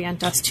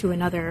reorient us to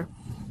another,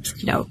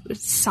 you know,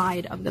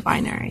 side of the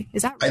binary.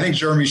 Is that right? I think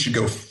Jeremy should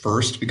go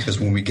first, because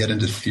when we get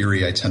into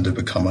theory, I tend to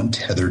become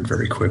untethered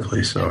very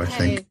quickly. So okay. I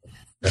think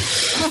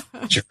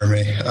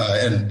Jeremy,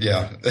 and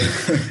yeah.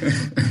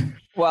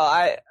 Well,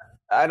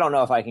 I don't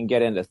know if I can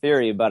get into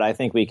theory, but I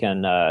think we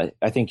can.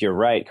 I think you're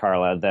right,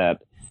 Carla,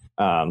 that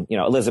you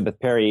know, Elizabeth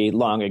Perry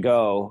long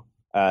ago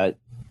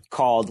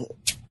called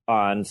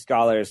on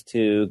scholars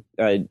to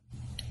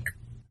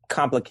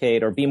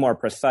complicate or be more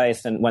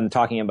precise when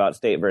talking about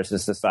state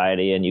versus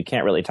society, and you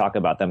can't really talk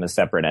about them as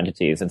separate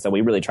entities. And so we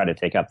really try to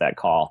take up that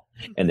call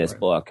in this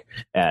book.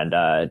 And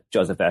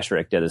Joseph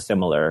Esherick did a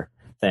similar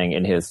thing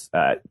in his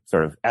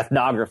sort of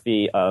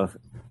ethnography of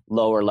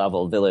lower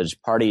level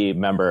village party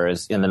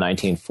members in the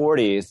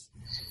 1940s,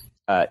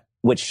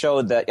 which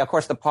showed that, of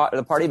course, the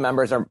party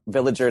members are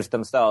villagers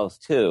themselves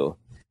too,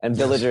 and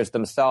villagers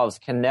themselves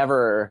can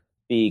never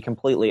be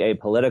completely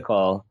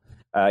apolitical.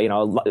 You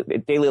know,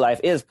 daily life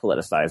is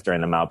politicized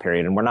during the Mao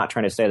period, and we're not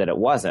trying to say that it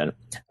wasn't,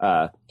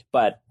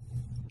 but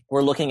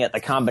we're looking at the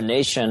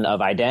combination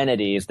of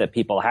identities that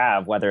people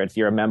have, whether it's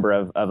you're a member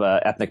of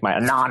a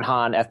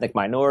non-Han ethnic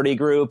minority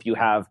group, you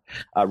have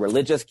a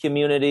religious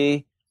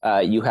community,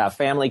 you have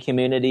family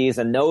communities,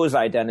 and those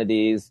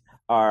identities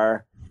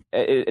are,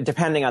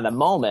 depending on the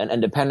moment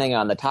and depending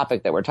on the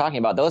topic that we're talking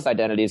about, those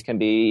identities can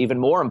be even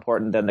more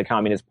important than the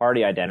Communist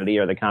Party identity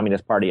or the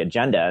Communist Party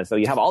agenda. So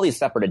you have all these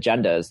separate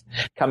agendas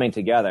coming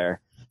together.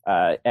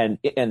 And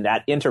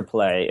that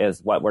interplay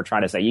is what we're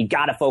trying to say. You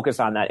got to focus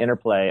on that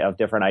interplay of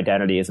different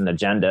identities and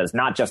agendas,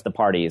 not just the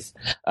parties.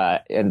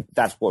 And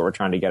that's what we're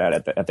trying to get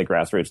at the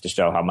grassroots, to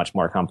show how much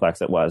more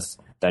complex it was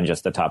than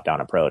just the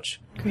top-down approach.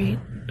 Great.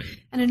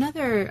 And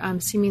another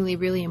seemingly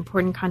really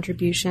important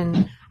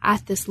contribution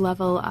at this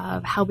level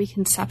of how we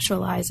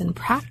conceptualize and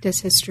practice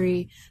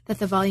history that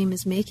the volume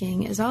is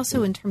making is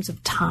also in terms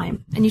of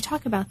time. And you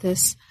talk about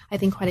this, I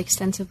think, quite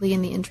extensively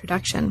in the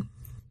introduction.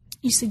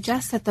 you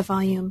suggest that the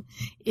volume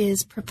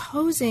is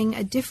proposing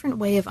a different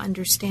way of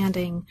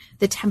understanding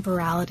the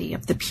temporality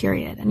of the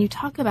period. And you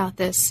talk about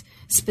this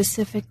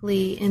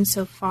specifically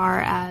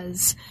insofar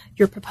as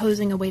you're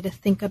proposing a way to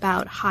think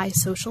about high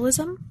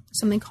socialism,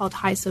 something called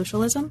high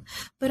socialism,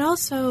 but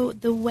also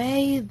the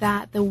way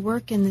that the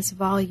work in this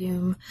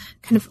volume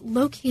kind of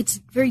locates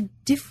very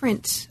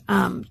different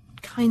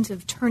kinds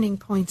of turning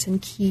points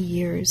and key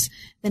years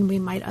than we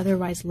might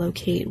otherwise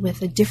locate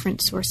with a different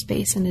source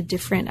base and a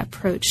different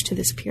approach to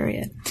this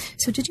period.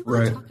 So did you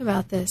want to talk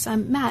about this?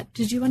 Matt,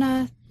 did you want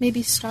to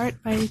maybe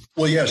start by...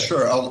 Well, yeah,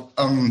 sure. I'll,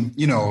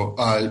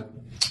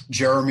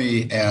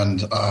 Jeremy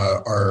and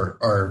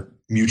our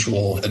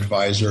mutual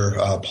advisor,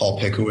 Paul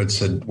Pickowitz,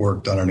 had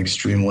worked on an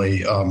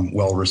extremely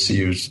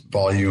well-received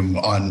volume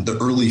on the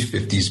early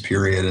 50s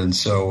period. And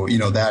so,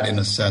 that in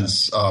a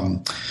sense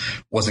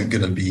wasn't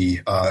going to be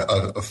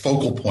a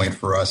focal point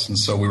for us. And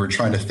so we were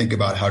trying to think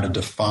about how to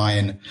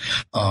define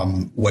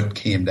what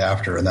came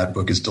after. And that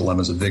book is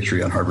Dilemmas of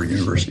Victory on Harvard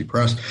University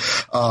Press.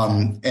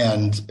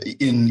 And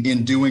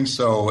in doing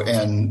so,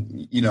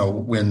 and,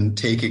 when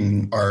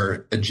taking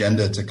our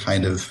agenda to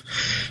kind of,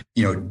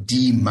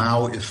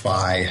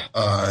 de-Maoify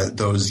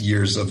those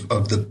years of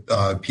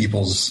the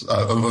people's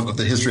of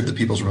the history of the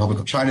People's Republic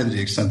of China to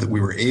the extent that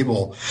we were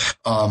able,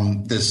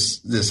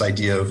 this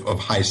idea of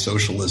high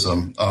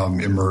socialism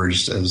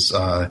emerged as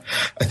I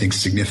think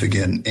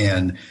significant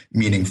and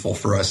meaningful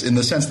for us in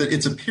the sense that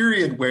it's a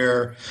period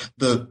where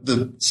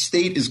the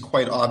state is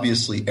quite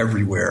obviously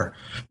everywhere,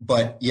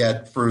 but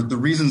yet for the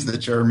reasons that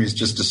Jeremy's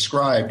just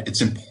described,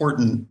 it's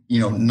important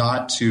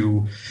not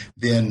to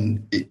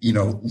then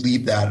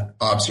leave that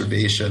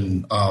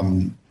observation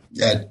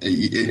at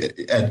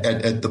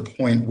the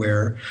point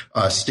where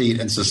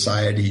state and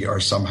society are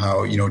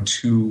somehow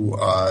two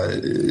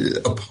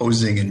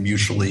opposing and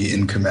mutually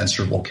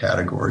incommensurable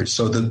categories.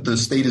 So the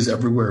state is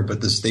everywhere,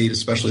 but the state,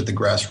 especially at the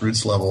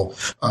grassroots level,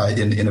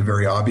 in a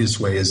very obvious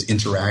way, is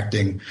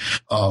interacting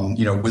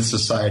with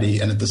society,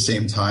 and at the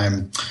same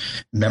time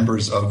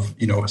members of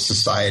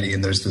society.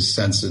 And there's this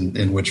sense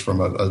in which,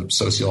 from a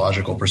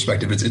sociological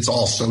perspective, it's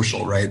all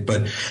social, right?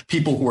 But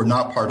people who are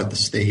not part of the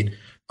state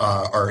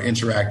are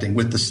interacting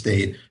with the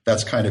state.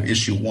 That's kind of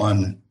issue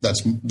one.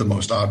 That's the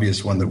most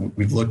obvious one that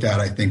we've looked at,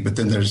 I think. But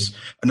then there's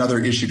another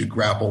issue to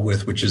grapple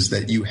with, which is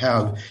that you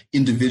have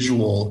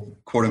individual,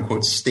 quote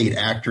unquote, state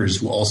actors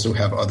who also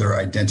have other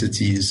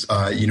identities,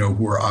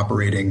 who are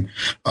operating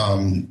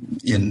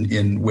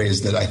in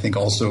ways that I think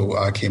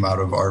also came out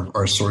of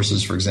our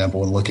sources, for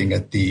example, in looking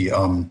at the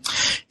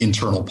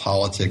internal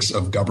politics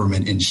of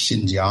government in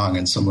Xinjiang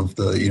and some of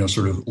the,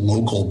 sort of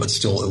local but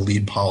still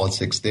elite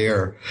politics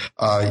there.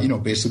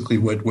 Basically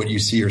what you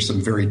see are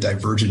some very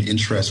divergent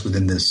interests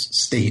within this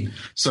state.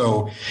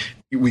 So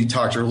we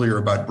talked earlier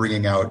about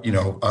bringing out,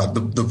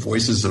 the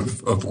voices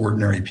of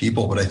ordinary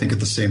people, but I think at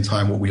the same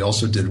time, what we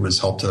also did was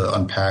help to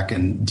unpack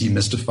and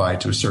demystify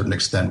to a certain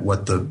extent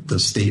what the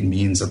state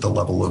means at the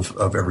level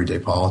of everyday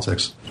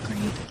politics.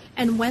 Great.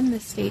 And when the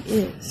state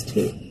is,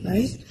 too,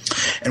 right?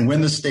 And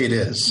when the state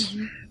is.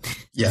 Mm-hmm.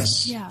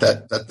 Yes, yeah.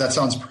 That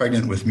sounds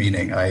pregnant with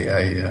meaning.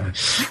 I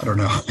don't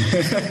know.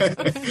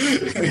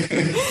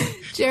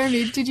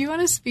 Jeremy, did you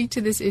want to speak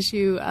to this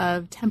issue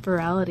of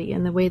temporality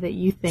and the way that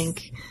you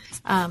think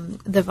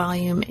the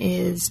volume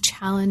is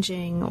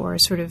challenging or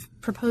sort of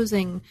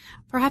proposing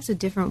perhaps a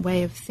different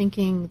way of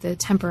thinking the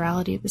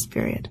temporality of this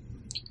period?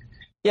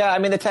 Yeah, I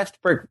mean, the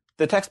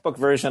textbook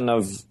version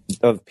of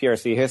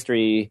PRC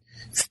history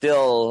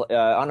still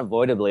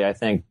unavoidably, I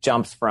think,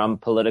 jumps from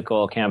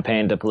political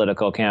campaign to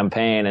political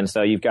campaign. And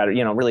so you've got,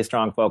 really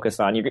strong focus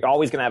on, you're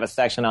always going to have a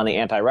section on the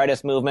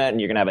anti-rightist movement, and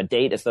you're going to have a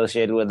date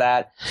associated with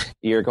that.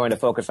 You're going to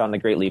focus on the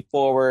Great Leap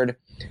Forward.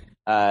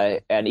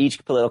 And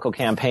each political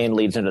campaign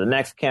leads into the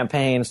next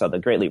campaign. So the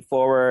Great Leap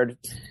Forward,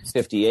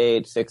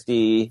 58,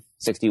 60,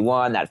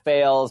 61, that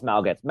fails.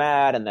 Mao gets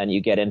mad. And then you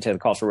get into the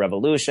Cultural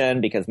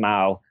Revolution because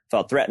Mao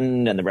felt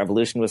threatened and the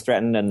revolution was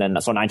threatened. And then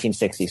so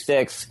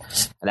 1966,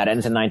 and that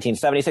ends in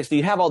 1976. So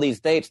you have all these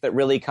dates that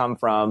really come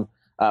from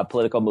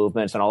political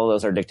movements, and all of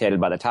those are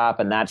dictated by the top.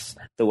 And that's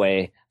the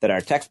way that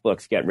our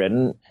textbooks get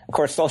written. Of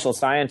course, social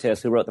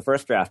scientists who wrote the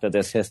first draft of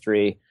this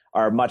history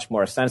are much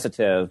more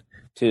sensitive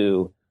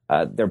to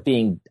there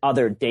being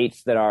other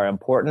dates that are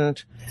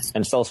important,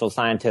 and social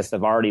scientists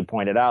have already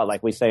pointed out,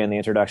 like we say in the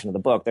introduction of the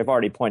book, they've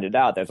already pointed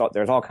out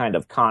there's all kind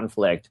of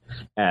conflict,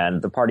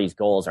 and the party's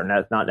goals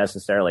are not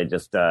necessarily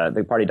just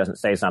the party doesn't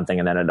say something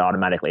and then it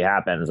automatically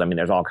happens. I mean,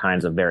 there's all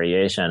kinds of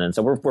variation, and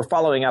so we're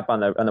following up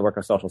on the work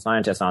of social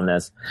scientists on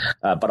this,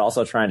 but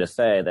also trying to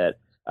say that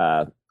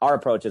our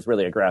approach is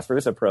really a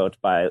grassroots approach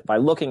by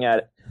looking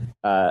at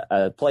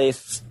a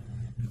place.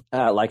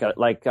 Like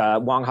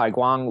Wang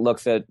Haiguang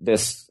looks at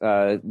this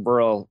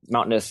rural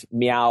mountainous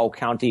Miao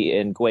County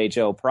in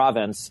Guizhou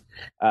province.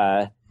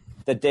 The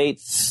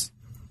dates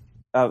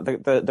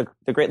the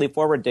Great Leap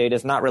Forward date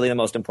is not really the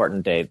most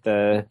important date.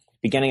 The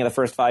beginning of the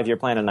first 5-year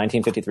plan in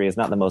 1953 is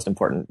not the most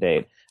important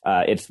date.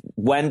 It's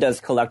when does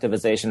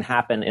collectivization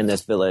happen in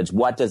this village?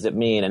 What does it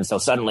mean? And so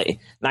suddenly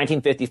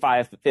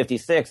 1955,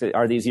 56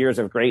 are these years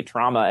of great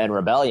trauma and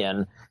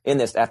rebellion in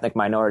this ethnic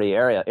minority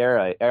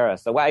era.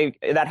 So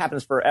that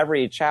happens for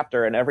every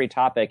chapter and every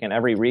topic and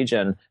every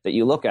region that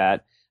you look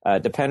at,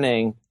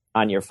 depending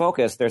on your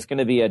focus, there's going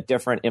to be a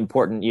different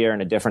important year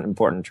and a different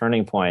important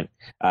turning point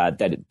that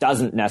it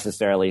doesn't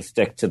necessarily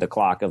stick to the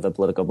clock of the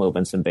political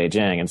movements in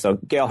Beijing. And so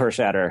Gail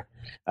Hirschadter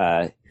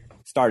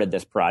started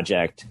this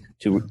project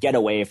to get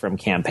away from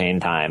campaign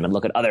time and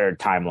look at other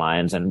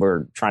timelines. And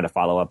we're trying to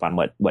follow up on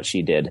what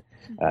she did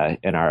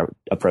in our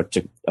approach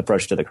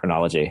to the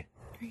chronology.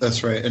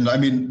 That's right. And I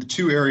mean, the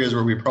two areas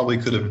where we probably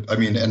could have,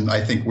 and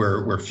I think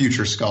where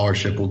future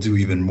scholarship will do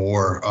even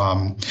more,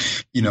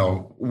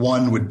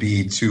 one would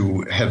be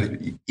to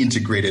have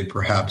integrated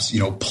perhaps,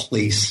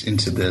 place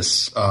into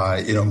this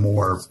in a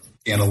more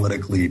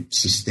analytically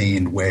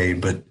sustained way.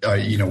 But,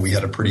 we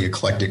had a pretty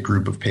eclectic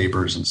group of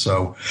papers. And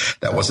so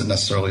that wasn't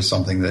necessarily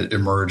something that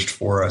emerged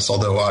for us,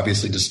 although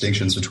obviously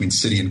distinctions between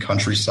city and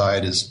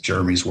countryside, as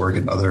Jeremy's work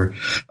and other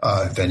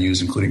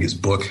venues, including his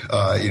book,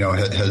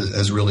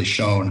 has really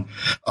shown,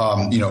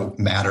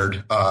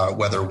 mattered,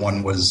 whether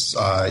one was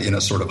in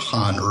a sort of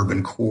Han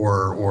urban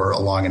core or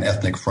along an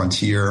ethnic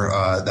frontier,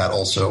 that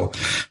also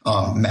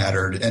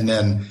mattered. And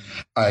then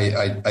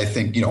I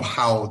think,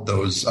 how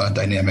those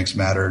dynamics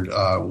mattered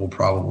will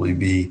probably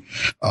be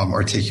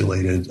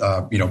articulated,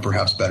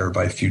 perhaps better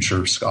by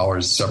future scholars.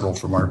 Several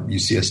from our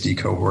UCSD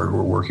cohort who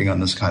are working on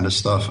this kind of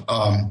stuff.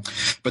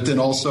 But then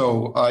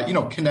also,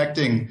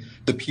 connecting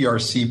the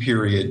PRC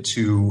period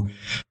to,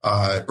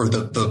 or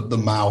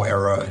the Mao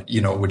era,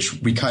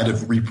 which we kind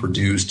of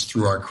reproduced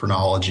through our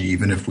chronology.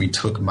 Even if we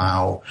took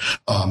Mao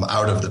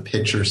out of the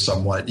picture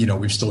somewhat,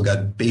 we've still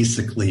got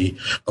basically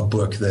a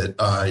book that,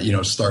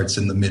 starts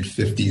in the mid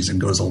 50s and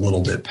goes a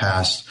little bit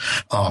past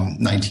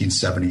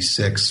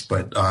 1976.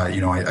 But,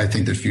 I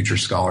think that future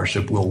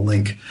scholarship will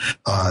link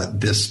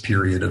this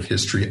period of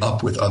history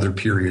up with other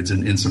periods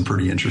in some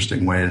pretty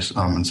interesting ways.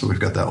 And so we've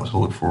got that to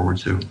look forward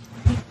to.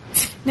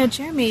 Now,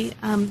 Jeremy,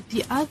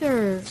 the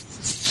other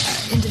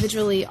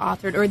individually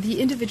authored,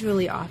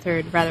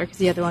 rather, because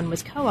the other one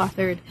was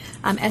co-authored,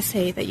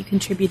 essay that you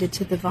contributed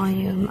to the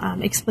volume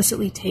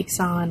explicitly takes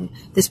on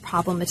this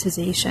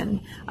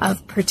problematization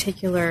of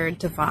particular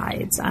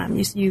divides.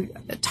 You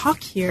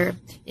talk here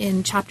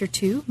in Chapter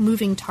 2,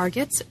 Moving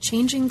Targets,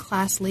 Changing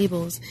Class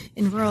Labels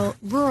in Rural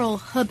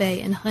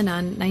Hebei and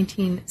Henan,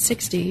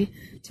 1960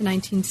 to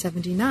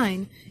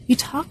 1979. You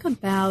talk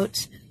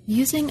about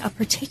using a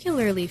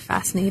particularly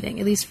fascinating,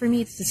 at least for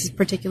me, this is a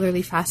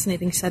particularly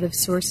fascinating set of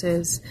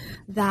sources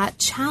that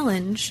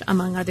challenge,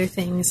 among other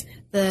things,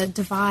 the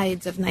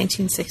divides of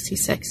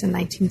 1966 and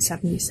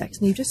 1976.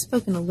 And you've just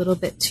spoken a little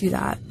bit to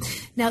that.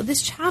 Now,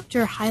 this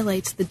chapter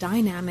highlights the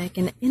dynamic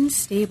and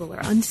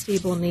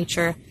unstable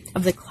nature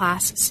of the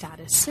class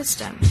status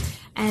system.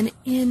 And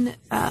in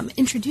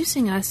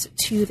introducing us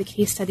to the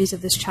case studies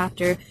of this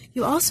chapter,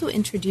 you also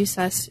introduce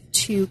us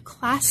to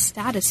class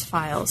status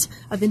files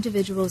of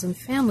individuals and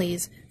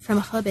families from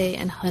Hebei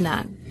and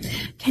Henan.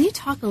 Can you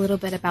talk a little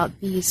bit about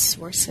these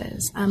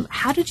sources?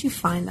 How did you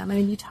find them?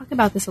 You talk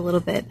about this a little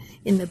bit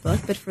in the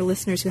book, but for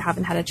listeners who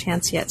haven't had a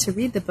chance yet to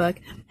read the book,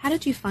 how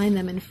did you find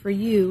them? And for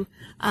you,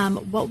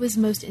 what was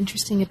most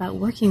interesting about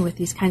working with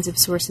these kinds of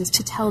sources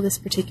to tell this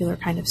particular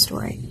kind of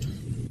story?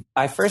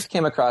 I first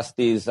came across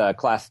these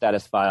class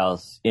status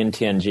files in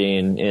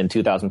Tianjin in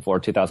 2004,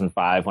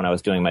 2005 when I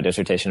was doing my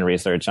dissertation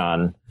research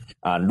on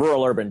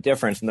rural-urban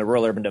difference and the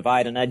rural-urban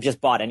divide, and I just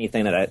bought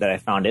anything that I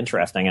found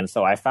interesting. And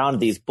so I found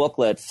these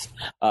booklets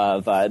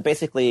of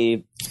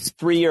basically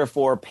 3 or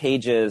 4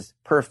 pages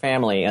per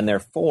family, and they're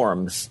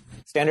forms,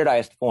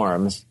 standardized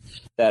forms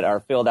that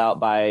are filled out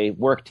by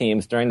work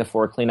teams during the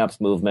 4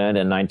 cleanups movement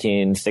in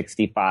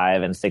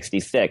 1965 and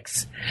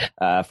 66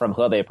 from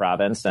Hebei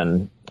province,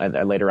 and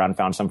I later on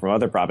found some from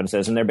other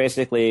provinces. And they're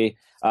basically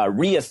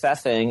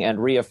reassessing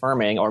and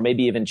reaffirming, or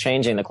maybe even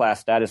changing the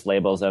class status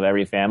labels of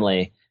every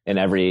family in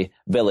every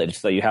village.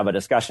 So you have a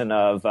discussion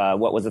of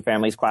what was the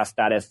family's class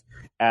status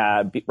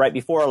right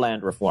before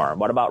land reform?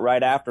 What about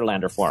right after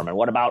land reform? And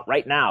what about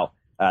right now?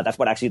 That's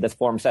what actually this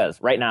form says.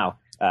 Right now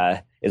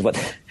is what,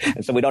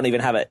 and so we don't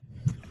even have it.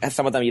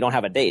 Some of them you don't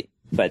have a date,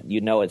 but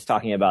it's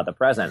talking about the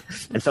present.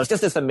 And so it's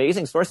just this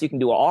amazing source you can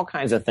do all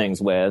kinds of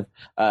things with.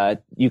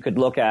 You could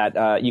look at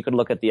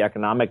the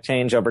economic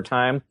change over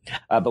time.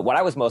 But what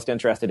I was most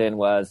interested in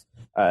was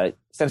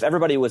since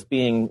everybody was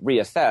being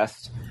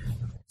reassessed,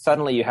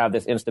 suddenly you have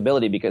this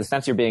instability because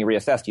since you're being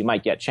reassessed, you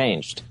might get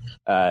changed.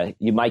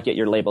 You might get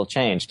your label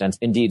changed. And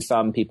indeed,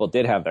 some people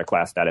did have their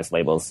class status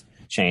labels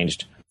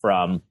changed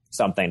from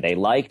something they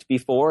liked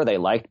before. They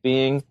liked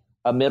being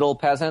a middle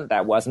peasant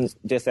that wasn't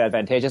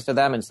disadvantageous to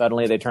them, and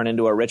suddenly they turn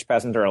into a rich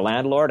peasant or a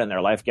landlord, and their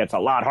life gets a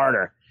lot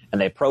harder, and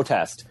they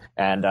protest.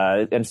 And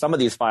in some of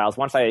these files,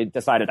 once I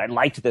decided I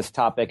liked this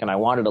topic and I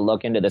wanted to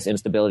look into this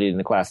instability in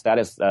the class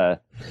status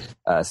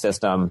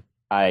system,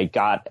 I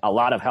got a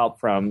lot of help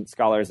from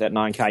scholars at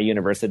Nankai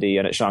University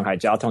and at Shanghai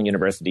Jiaotong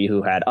University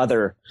who had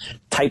other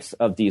types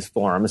of these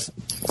forms.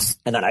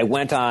 And then I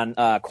went on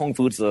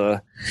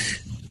Kongfuzi,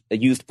 a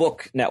used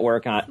book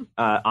network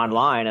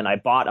online, and I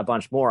bought a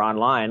bunch more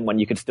online when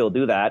you could still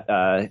do that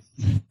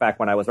back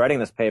when I was writing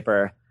this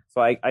paper.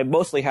 So I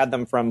mostly had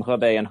them from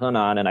Hebei and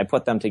Henan, and I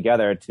put them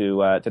together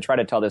to try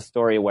to tell this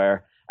story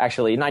where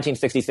actually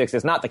 1966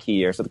 is not the key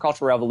year. So the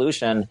Cultural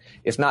Revolution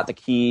is not the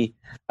key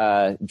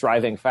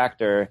driving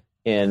factor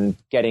in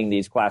getting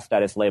these class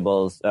status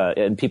labels,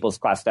 in people's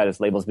class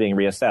status labels being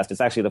reassessed. It's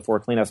actually the Four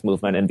Cleanups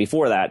movement. And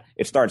before that,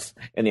 it starts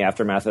in the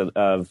aftermath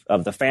of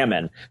the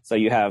famine. So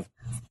you have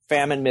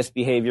famine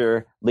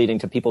misbehavior leading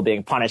to people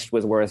being punished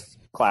with worse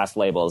class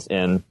labels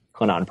in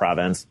Henan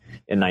province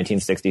in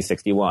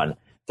 1960-61.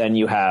 Then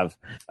you have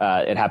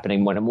it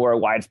happening in a more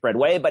widespread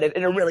way, but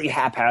in a really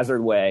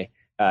haphazard way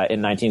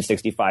in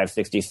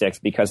 1965-66,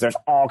 because there's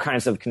all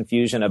kinds of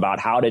confusion about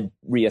how to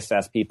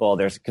reassess people.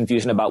 There's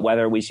confusion about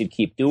whether we should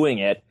keep doing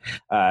it.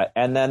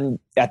 And then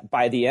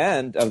by the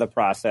end of the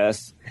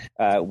process,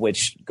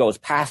 which goes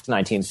past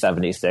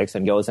 1976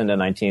 and goes into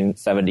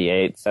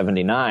 1978,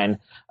 79,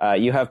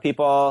 you have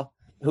people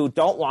who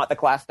don't want the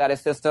class status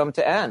system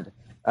to end.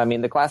 I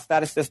mean, the class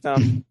status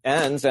system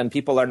ends and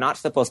people are not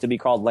supposed to be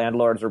called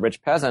landlords or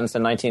rich peasants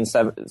in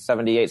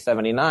 1978,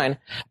 79.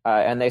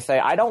 And they say,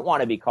 I don't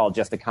want to be called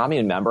just a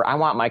commune member. I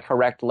want my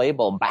correct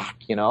label back.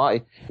 You know,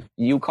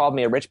 you called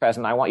me a rich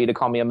peasant. I want you to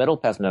call me a middle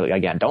peasant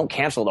again. Don't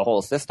cancel the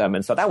whole system.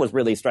 And so that was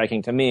really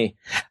striking to me.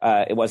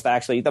 It was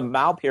actually the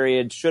Mao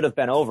period should have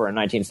been over in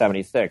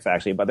 1976,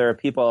 actually. But there are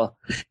people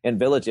in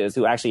villages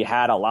who actually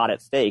had a lot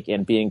at stake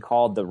in being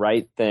called the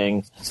right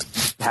thing,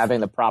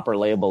 having the proper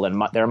label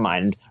in their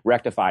mind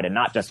rectified, and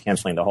not just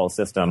canceling the whole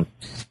system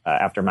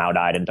after Mao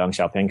died and Deng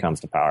Xiaoping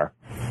comes to power.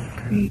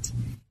 Great.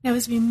 Now,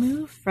 as we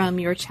move from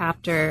your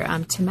chapter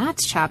to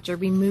Matt's chapter,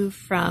 we move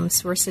from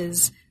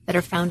sources that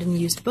are found in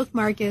used book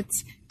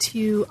markets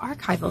to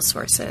archival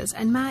sources.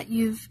 And Matt,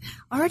 you've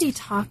already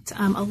talked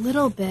a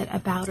little bit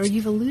about, or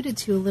you've alluded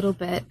to a little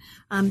bit,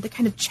 the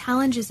kind of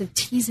challenges of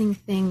teasing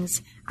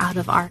things out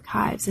of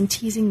archives and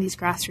teasing these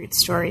grassroots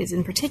stories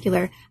in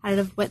particular out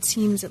of what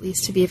seems at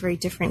least to be a very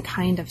different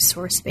kind of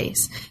source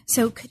base.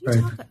 So could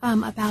you talk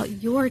about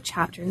your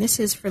chapter? And this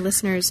is for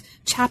listeners,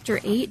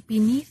 Chapter 8,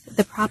 Beneath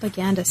the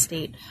Propaganda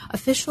State,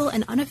 Official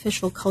and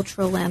Unofficial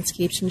Cultural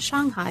Landscapes in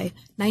Shanghai,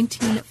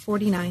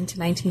 1949 to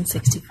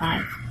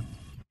 1965.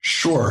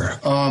 Sure.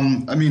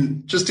 I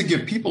mean, just to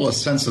give people a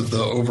sense of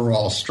the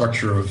overall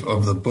structure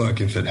of the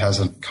book, if it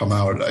hasn't come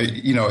out,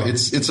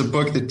 it's a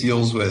book that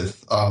deals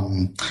with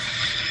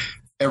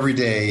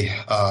everyday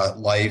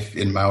life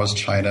in Mao's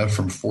China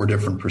from four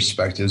different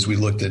perspectives. We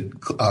looked at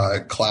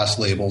class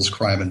labels,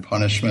 crime and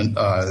punishment.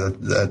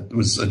 That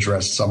was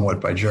addressed somewhat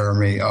by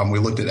Jeremy. We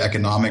looked at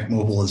economic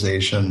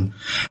mobilization.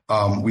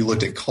 We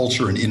looked at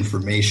culture and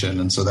information,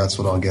 and so that's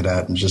what I'll get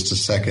at in just a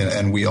second.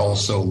 And we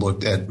also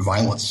looked at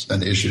violence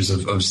and issues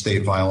of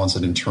state violence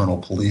and internal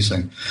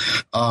policing.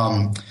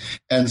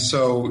 And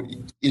so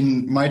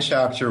in my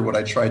chapter, what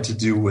I tried to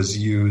do was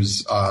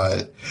use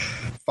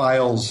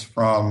files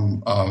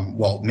from,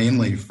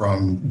 mainly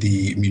from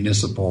the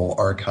municipal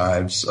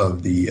archives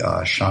of the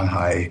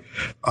Shanghai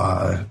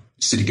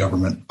city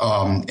government,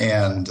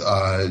 and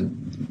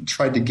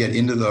tried to get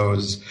into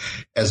those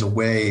as a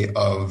way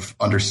of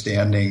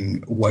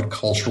understanding what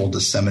cultural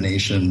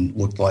dissemination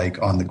looked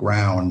like on the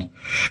ground.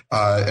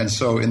 And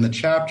so in the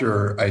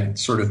chapter, I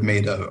sort of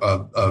made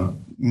a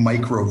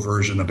micro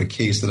version of a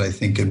case that I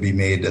think can be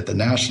made at the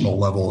national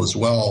level as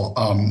well,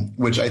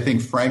 which I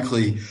think,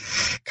 frankly,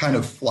 kind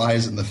of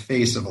flies in the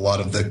face of a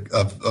lot of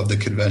the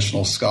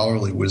conventional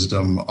scholarly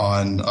wisdom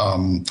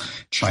on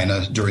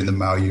China during the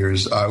Mao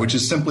years, which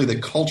is simply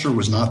that culture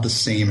was not the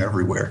same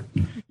everywhere,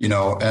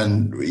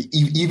 and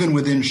even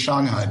within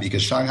Shanghai,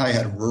 because Shanghai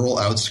had rural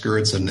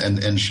outskirts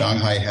and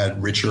Shanghai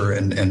had richer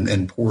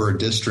and poorer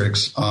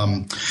districts.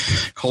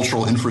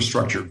 Cultural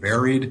infrastructure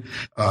varied.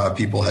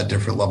 People had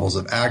different levels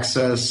of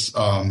access.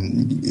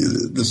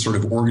 The sort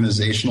of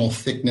organizational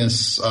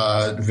thickness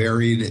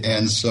varied.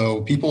 And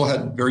so people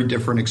had very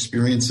different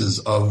experiences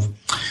of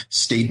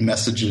state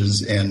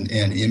messages and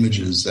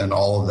images and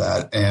all of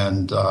that.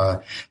 And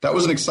that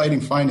was an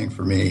exciting finding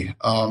for me.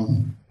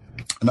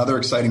 Another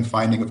exciting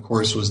finding, of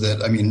course, was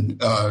that,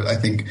 I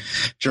think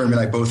Jeremy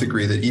and I both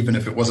agree that even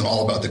if it wasn't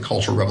all about the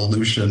Cultural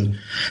Revolution,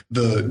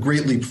 the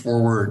Great Leap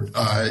Forward,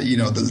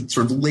 the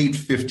sort of late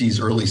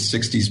 50s, early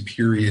 60s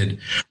period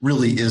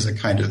really is a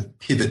kind of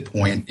pivot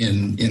point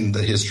in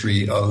the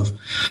history of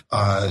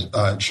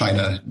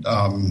China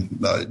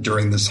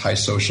during this high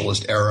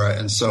socialist era.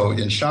 And so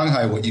in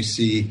Shanghai, what you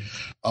see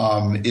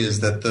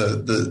is that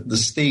the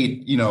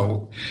state,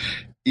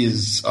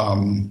 is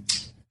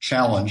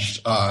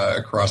challenged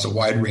across a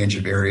wide range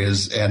of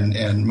areas,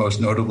 and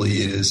most notably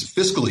it is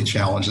fiscally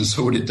challenged. And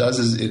so what it does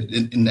is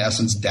it in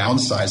essence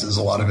downsizes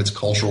a lot of its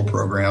cultural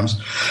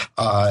programs,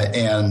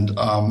 and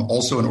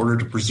also in order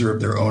to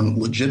preserve their own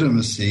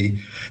legitimacy,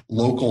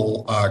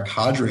 local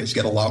cadres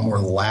get a lot more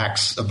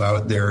lax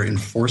about their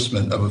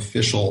enforcement of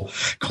official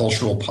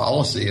cultural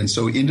policy. And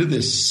so into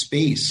this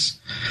space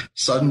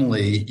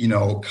suddenly,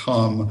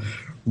 come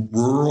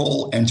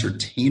rural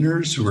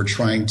entertainers who are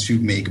trying to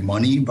make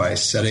money by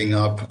setting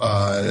up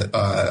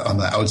on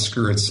the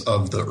outskirts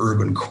of the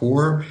urban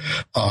core,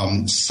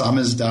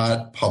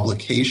 samizdat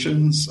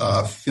publications,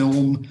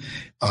 film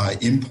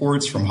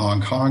imports from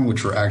Hong Kong,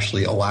 which were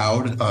actually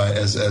allowed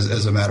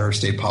as a matter of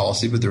state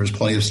policy, but there was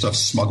plenty of stuff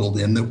smuggled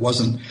in that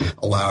wasn't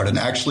allowed. And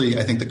actually,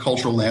 I think the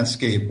cultural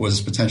landscape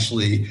was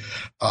potentially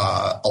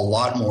a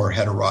lot more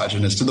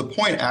heterogeneous, to the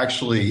point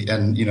actually,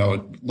 and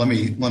let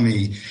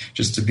me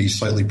just to be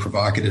slightly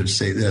provocative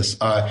say this.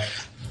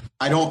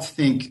 I don't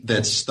think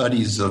that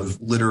studies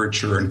of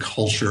literature and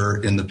culture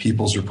in the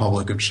People's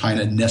Republic of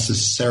China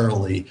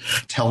necessarily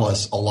tell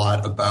us a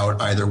lot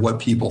about either what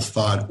people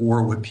thought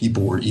or what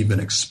people were even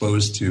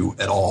exposed to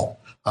at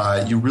all.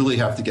 You really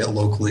have to get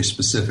locally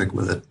specific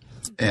with it.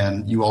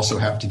 And you also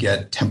have to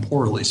get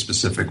temporally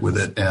specific with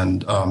it.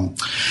 And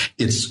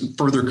it's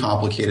further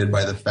complicated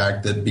by the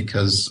fact that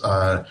because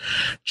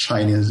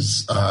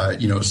China's,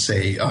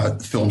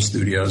 film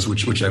studios,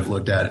 which I've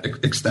looked at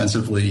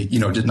extensively,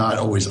 did not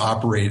always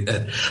operate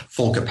at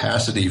full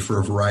capacity for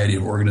a variety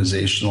of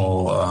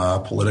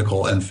organizational,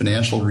 political, and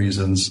financial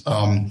reasons.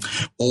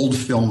 Old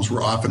films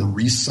were often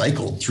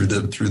recycled through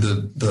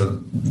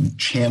the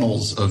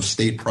channels of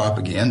state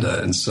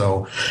propaganda. And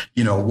so,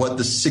 what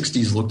the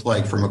 60s looked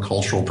like from a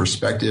cultural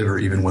perspective, or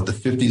even what the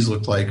 50s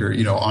looked like, or,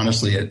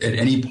 honestly, at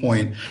any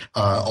point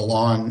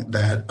along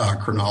that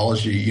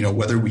chronology,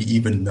 whether we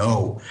even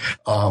know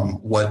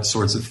what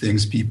sorts of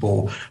things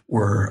people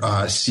were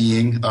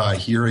seeing,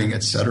 hearing,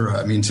 et cetera.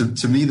 I mean,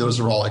 to me, those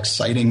are all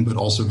exciting, but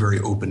also very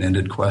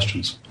open-ended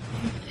questions.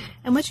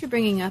 And what you're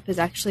bringing up is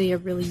actually a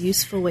really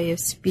useful way of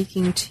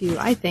speaking to,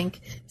 I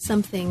think,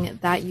 something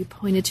that you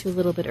pointed to a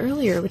little bit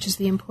earlier, which is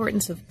the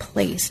importance of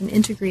place and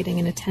integrating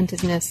an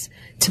attentiveness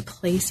to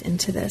place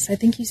into this. I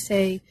think you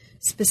say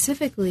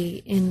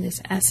specifically in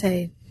this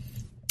essay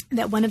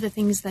that one of the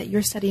things that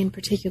your study in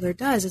particular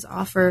does is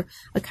offer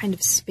a kind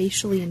of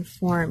spatially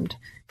informed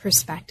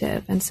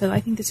perspective. And so I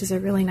think this is a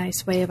really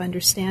nice way of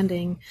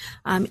understanding,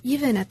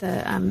 even at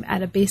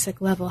a basic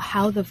level,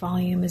 how the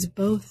volume is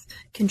both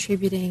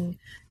contributing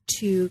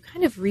to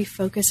kind of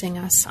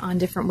refocusing us on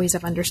different ways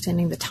of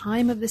understanding the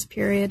time of this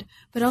period,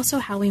 but also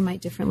how we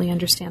might differently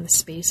understand the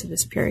space of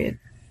this period.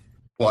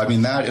 Well, I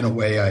mean, that in a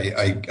way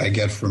I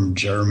get from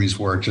Jeremy's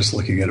work, just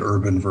looking at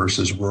urban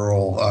versus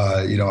rural.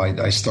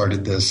 I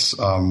started this,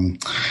 in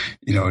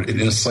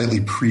a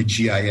slightly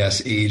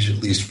pre-GIS age, at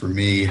least for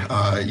me,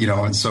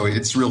 and so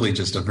it's really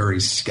just a very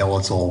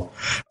skeletal,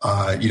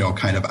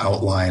 kind of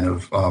outline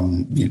of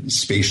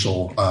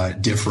spatial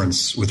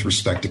difference with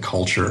respect to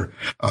culture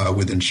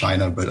within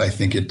China. But I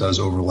think it does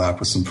overlap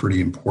with some pretty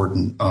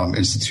important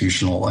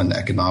institutional and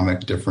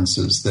economic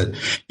differences that,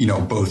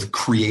 both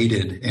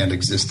created and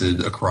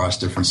existed across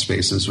different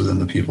spaces within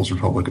the People's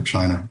Republic of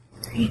China.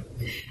 Great.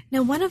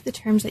 Now, one of the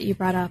terms that you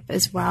brought up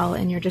as well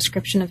in your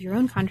description of your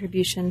own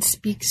contribution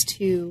speaks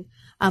to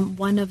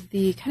one of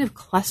the kind of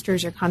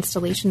clusters or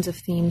constellations of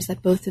themes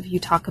that both of you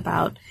talk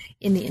about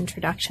in the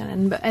introduction.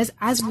 And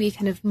as we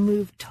kind of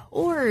move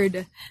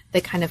toward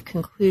the kind of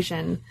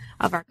conclusion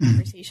of our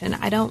conversation,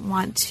 I don't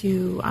want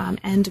to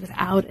end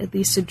without at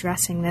least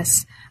addressing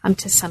this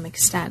to some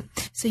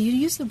extent. So you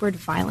use the word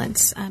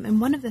violence, and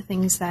one of the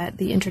things that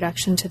the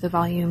introduction to the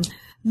volume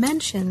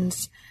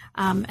mentions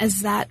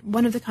as that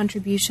one of the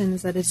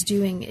contributions that it's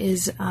doing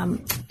is,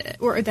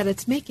 or that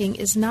it's making,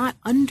 is not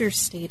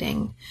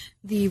understating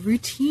the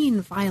routine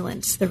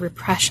violence, the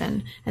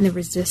repression, and the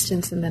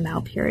resistance in the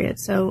Mao period.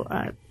 So,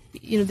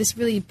 this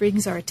really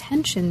brings our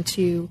attention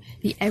to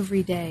the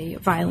everyday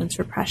violence,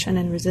 repression,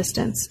 and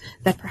resistance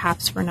that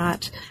perhaps we're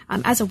not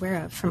as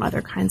aware of from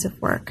other kinds of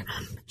work.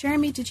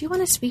 Jeremy, did you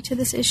want to speak to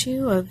this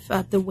issue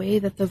of the way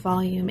that the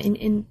volume,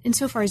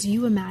 insofar as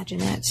you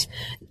imagine it,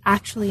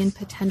 actually and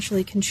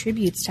potentially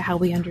contributes to how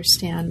we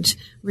understand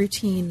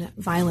routine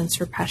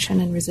violence,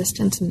 repression, and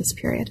resistance in this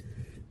period?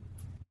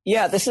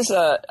 Yeah, this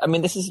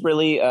is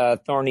really a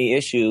thorny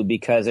issue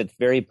because it's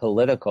very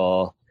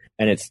political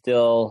and it's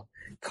still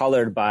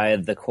colored by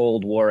the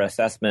Cold War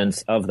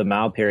assessments of the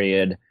Mao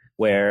period,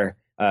 where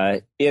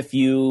if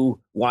you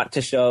want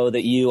to show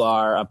that you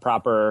are a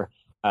proper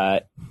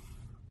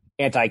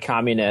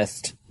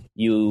anti-communist,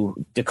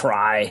 you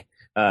decry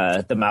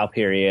the Mao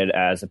period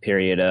as a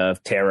period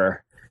of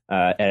terror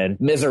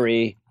and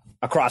misery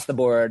across the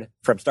board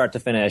from start to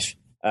finish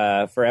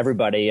for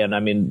everybody. And I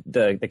mean,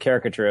 the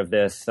caricature of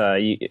this,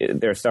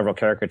 there are several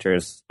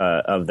caricatures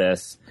of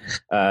this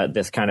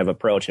kind of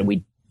approach, and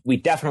we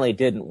definitely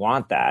didn't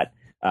want that.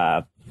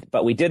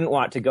 But we didn't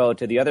want to go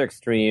to the other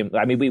extreme.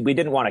 I mean, we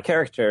didn't want a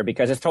caricature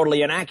because it's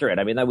totally inaccurate.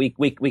 I mean,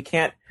 we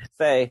can't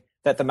say,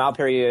 that the Mao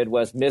period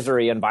was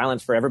misery and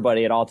violence for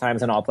everybody at all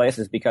times and all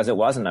places, because it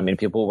wasn't. I mean,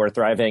 people were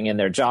thriving in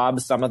their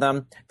jobs, some of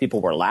them.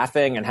 People were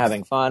laughing and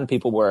having fun.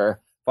 People were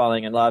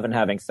falling in love and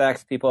having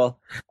sex. People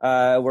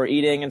were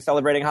eating and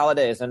celebrating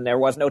holidays, and there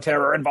was no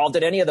terror involved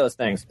in any of those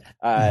things.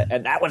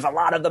 And that was a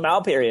lot of the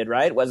Mao period,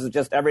 right? Was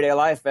just everyday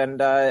life and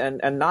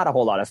not a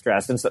whole lot of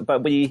stress. And so,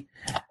 but we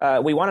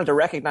wanted to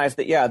recognize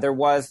that, yeah, there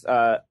was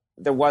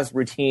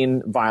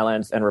routine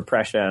violence and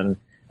repression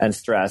and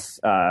stress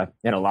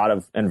in a lot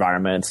of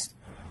environments,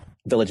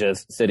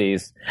 villages,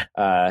 cities,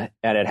 and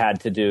it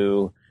had to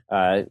do.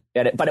 But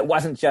it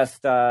wasn't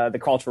just the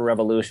Cultural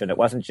Revolution. It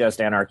wasn't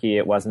just anarchy.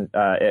 It wasn't.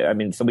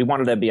 So we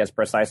wanted to be as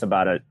precise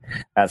about it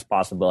as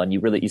possible. And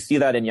you see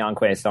that in Yang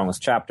Kui-sung's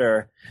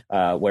chapter,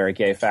 where a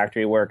gay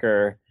factory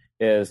worker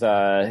is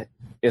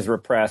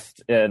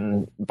repressed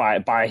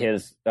by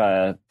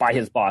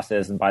his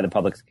bosses and by the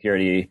public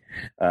security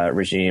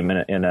regime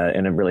in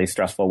a really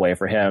stressful way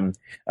for him.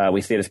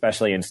 We see it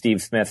especially in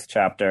Steve Smith's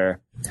chapter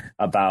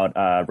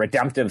about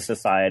redemptive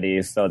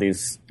societies. So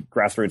these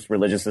grassroots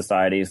religious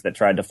societies that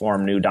tried to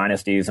form new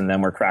dynasties and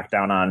then were cracked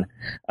down on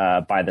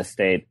by the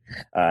state,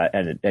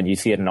 and you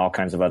see it in all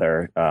kinds of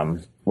other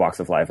walks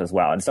of life as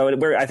well. And so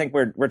I think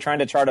we're trying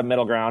to chart a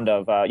middle ground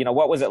of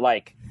what was it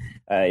like.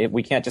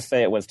 We can't just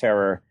say it was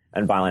terror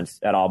and violence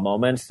at all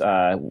moments.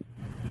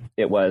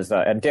 It was,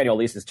 and Daniel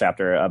Leese's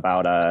chapter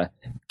about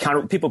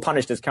people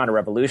punished as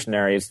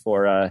counter-revolutionaries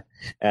for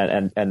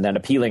and then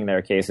appealing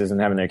their cases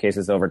and having their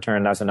cases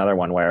overturned. That's another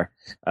one where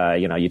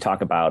you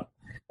talk about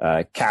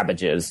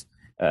cabbages.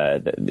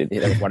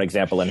 There's one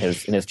example in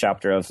his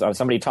chapter of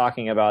somebody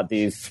talking about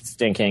these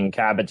stinking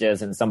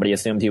cabbages, and somebody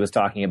assumed he was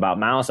talking about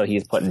Mao, so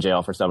he's put in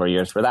jail for several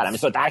years for that. I mean,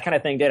 so that kind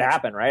of thing did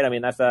happen, right? I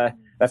mean, that's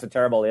a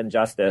terrible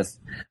injustice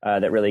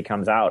that really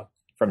comes out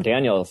from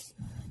Daniel's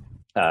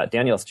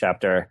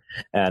chapter,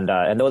 and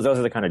those are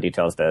the kind of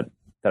details that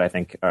I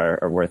think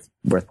are worth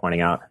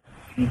pointing out.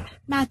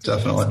 Matt, do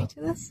you want to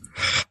speak to this?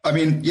 I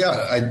mean, yeah,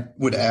 I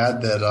would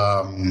add that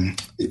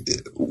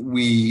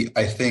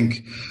I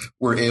think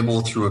we're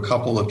able, through a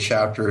couple of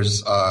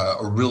chapters, a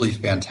really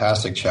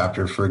fantastic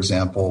chapter, for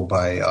example,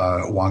 by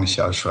Wang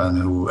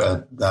Xiaoxuan, who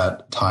at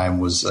that time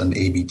was an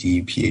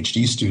ABD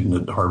PhD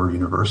student at Harvard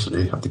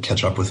University. I have to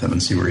catch up with him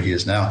and see where he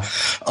is now.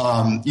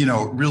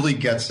 Really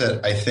gets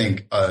at, I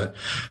think, a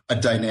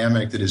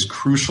dynamic that is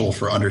crucial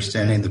for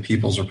understanding the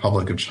People's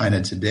Republic of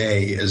China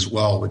today as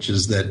well, which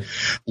is that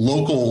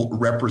local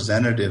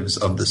representatives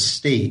of the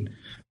state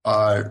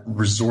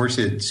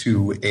resorted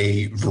to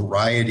a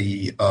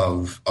variety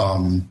of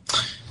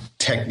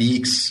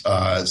techniques,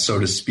 so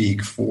to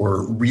speak,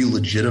 for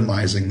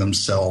re-legitimizing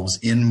themselves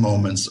in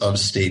moments of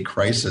state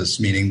crisis,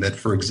 meaning that,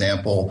 for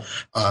example,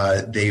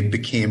 they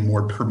became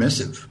more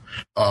permissive.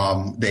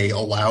 They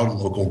allowed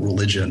local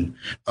religion,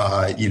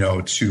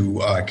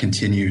 to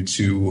continue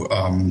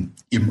to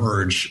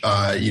emerge,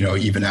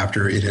 even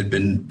after it had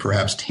been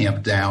perhaps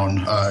tamped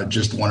down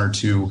just 1 or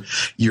 2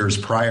 years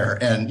prior.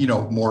 And,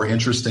 more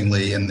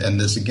interestingly, and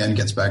this again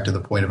gets back to the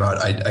point about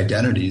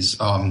identities,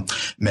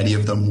 many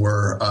of them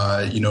were,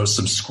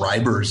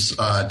 subscribers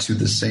to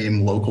the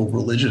same local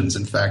religions.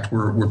 In fact,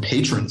 were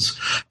patrons,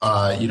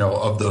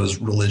 of those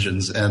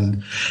religions.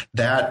 And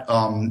that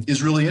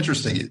is really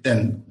interesting.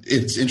 And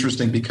it's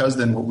interesting because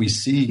then what we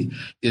see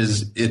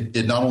is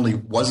it not only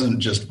wasn't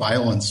just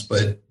violence,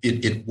 but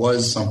it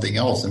was something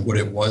else. And what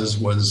it was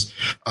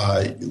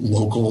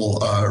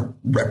local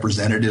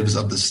representatives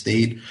of the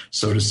state,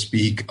 so to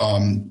speak,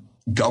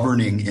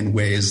 governing in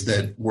ways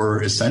that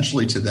were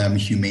essentially to them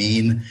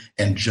humane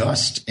and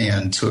just,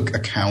 and took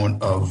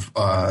account of,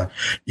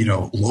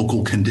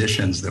 local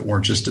conditions that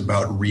weren't just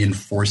about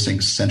reinforcing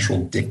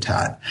central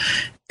diktat.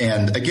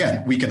 And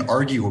again, we can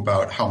argue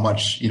about how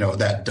much,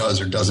 that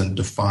does or doesn't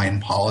define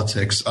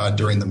politics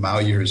during the Mao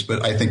years.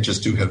 But I think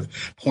just to have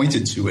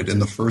pointed to it in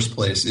the first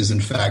place is,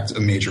 in fact, a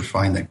major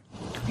finding.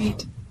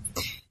 Great.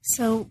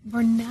 So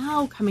we're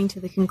now coming to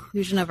the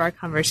conclusion of our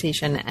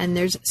conversation, and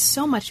there's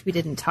so much we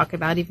didn't talk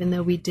about, even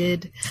though we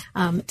did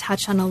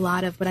touch on a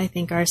lot of what I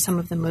think are some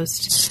of the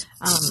most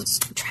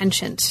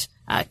trenchant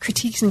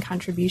critiques and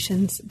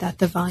contributions that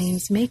the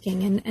volume's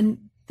making.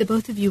 And the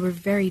both of you were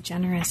very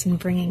generous in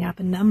bringing up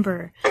a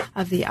number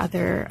of the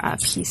other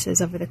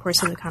pieces over the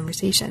course of the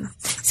conversation.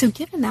 So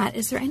given that,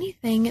 is there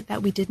anything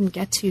that we didn't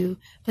get to,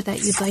 but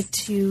that you'd like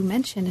to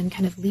mention and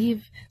kind of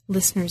leave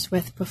listeners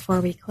with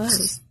before we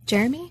close?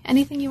 Jeremy,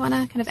 anything you want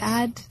to kind of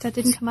add that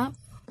didn't come up?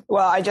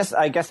 Well, I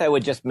guess I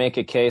would just make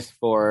a case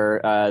for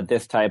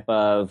this type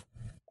of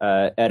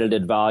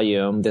edited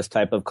volume, this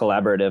type of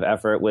collaborative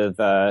effort with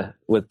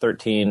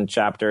 13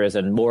 chapters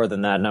and more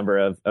than that number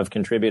of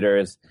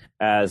contributors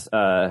as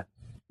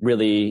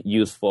really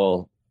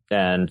useful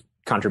and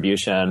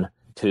contribution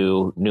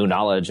to new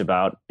knowledge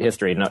about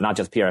history, not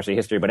just PRC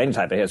history, but any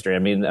type of history. I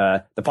mean,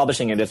 the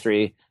publishing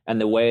industry and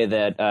the way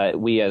that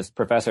we as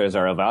professors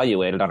are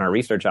evaluated on our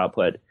research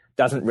output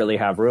doesn't really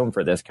have room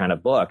for this kind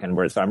of book.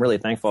 And so I'm really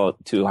thankful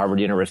to Harvard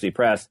University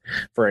Press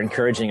for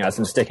encouraging us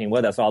and sticking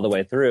with us all the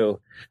way through.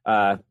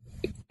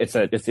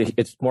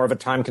 it's more of a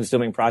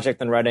time-consuming project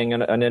than writing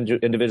an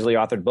individually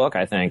authored book,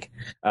 I think.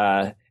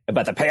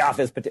 But the payoff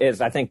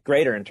is I think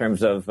greater in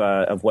terms of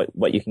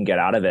what you can get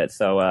out of it.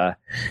 So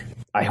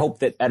I hope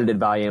that edited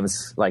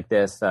volumes like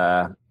this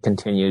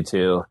continue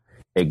to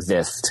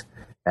exist,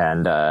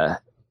 and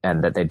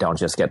that they don't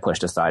just get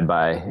pushed aside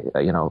by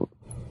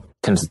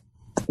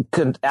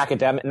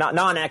academic,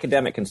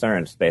 non-academic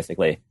concerns,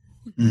 basically.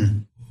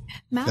 Mm.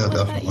 Matt,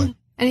 what about you?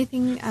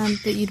 Anything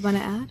that you'd want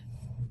to add?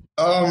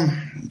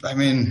 I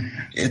mean,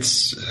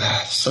 it's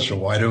such a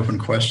wide open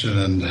question,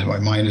 and my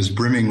mind is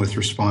brimming with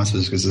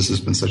responses because this has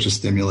been such a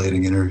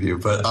stimulating interview.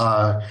 But,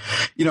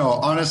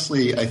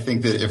 honestly, I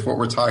think that if what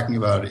we're talking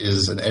about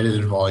is an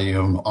edited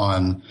volume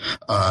on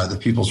the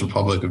People's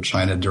Republic of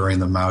China during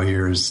the Mao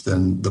years,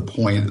 then the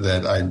point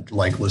that I'd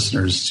like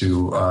listeners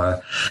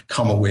to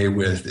come away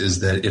with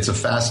is that it's a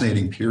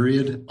fascinating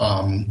period.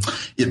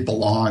 It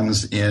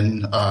belongs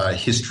in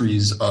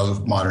histories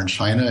of modern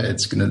China.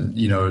 It's going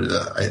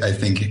to, I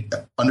think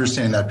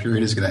understanding that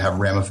period is going to have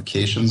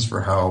ramifications for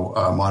how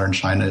modern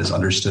China is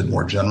understood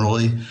more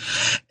generally.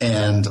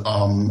 And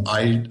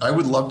I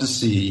would love to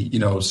see,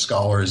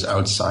 scholars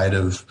outside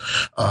of,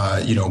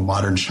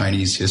 modern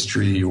Chinese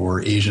history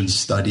or Asian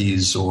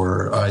studies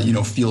or,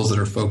 fields that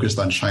are focused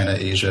on China,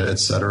 Asia, et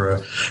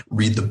cetera,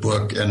 read the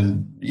book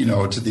and,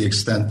 to the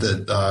extent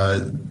that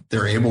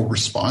they're able to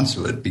respond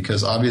to it.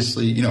 Because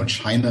obviously,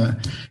 China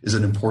is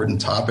an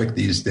important topic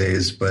these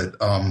days, but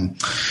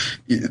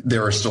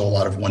there are still a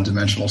lot of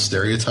one-dimensional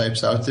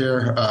stereotypes out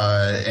there,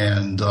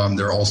 and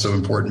there are also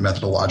important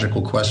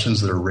methodological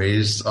questions that are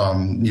raised,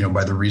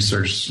 by the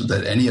research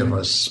that any of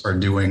us are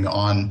doing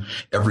on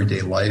everyday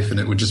life. And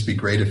it would just be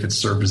great if it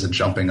served as a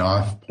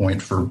jumping-off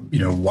point for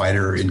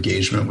wider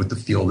engagement with the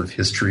field of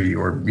history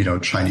or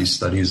Chinese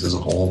studies as a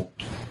whole.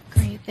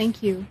 Great,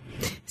 thank you.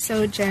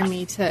 So,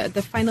 Jeremy,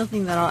 the final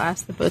thing that I'll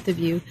ask the both of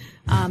you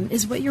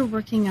is what you're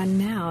working on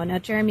now. Now,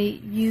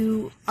 Jeremy,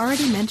 you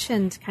already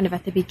mentioned kind of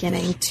at the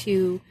beginning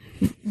two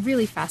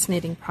really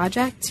fascinating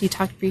projects. You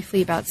talked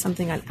briefly about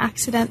something on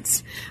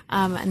accidents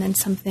and then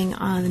something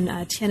on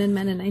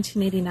Tiananmen in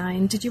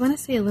 1989. Did you want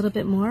to say a little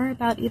bit more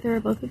about either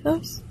or both of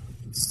those?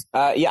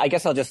 I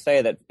guess I'll just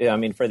say that,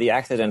 for the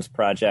Accidents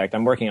Project,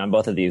 I'm working on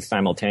both of these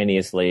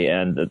simultaneously,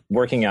 and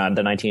working on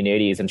the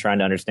 1980s and trying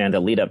to understand the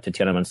lead up to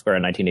Tiananmen Square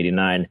in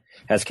 1989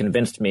 has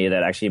convinced me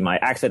that actually my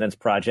Accidents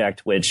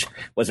Project, which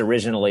was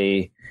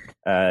originally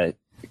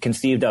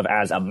conceived of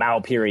as a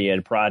Mao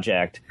period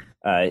project,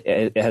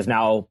 it has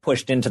now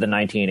pushed into the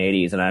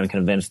 1980s, and I'm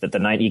convinced that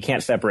you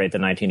can't separate the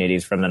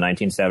 1980s from the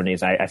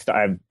 1970s.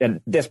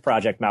 And this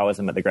project,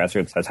 Maoism at the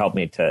Grassroots, has helped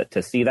me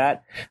to see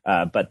that.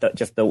 But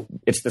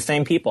it's the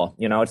same people,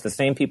 it's the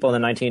same people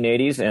in the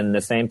 1980s in the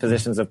same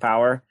positions of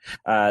power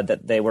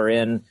that they were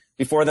in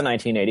before the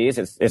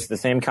 1980s. It's the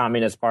same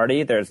Communist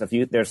Party. There's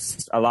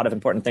a lot of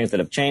important things that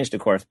have changed, of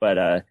course, but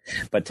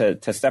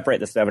to separate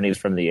the 70s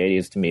from the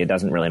 80s, to me, it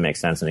doesn't really make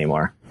sense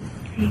anymore.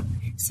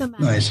 So,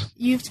 Matt, nice.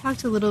 You've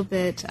talked a little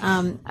bit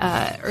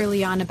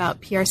early on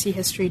about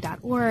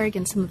prchistory.org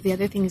and some of the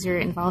other things you're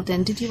involved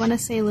in. Did you want to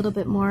say a little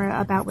bit more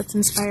about what's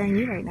inspiring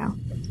you right now?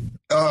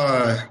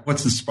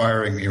 What's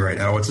inspiring me right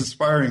now? What's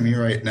inspiring me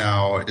right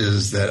now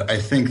is that I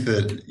think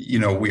that,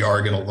 we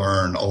are going to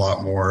learn a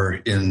lot more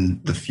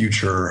in the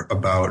future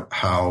about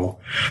how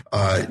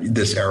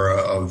this era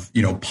of,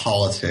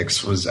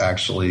 politics was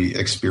actually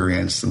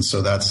experienced. And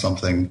so that's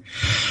something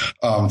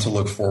to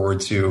look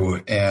forward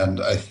to.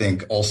 And I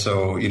think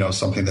also,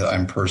 something that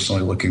I'm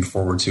personally looking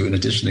forward to, in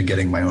addition to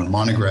getting my own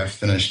monograph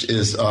finished,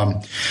 is,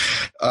 more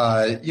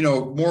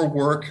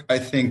work, I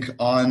think,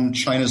 on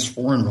China's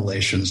foreign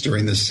relations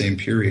during this same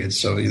period.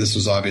 So this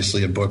was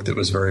obviously a book that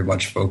was very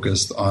much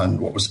focused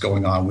on what was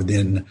going on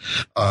within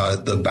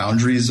the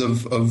boundaries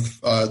of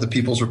the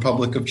People's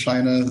Republic of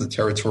China, the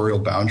territorial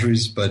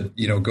boundaries. But,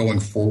 going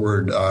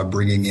forward,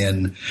 bringing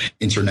in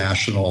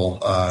international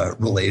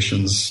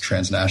relations,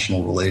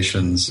 transnational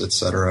relations, et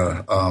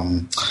cetera,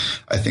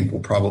 I think will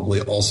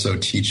probably also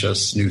teach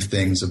us new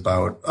things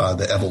about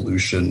the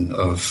evolution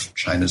of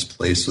China's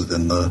place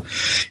within the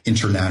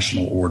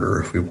international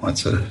order, if we want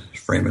to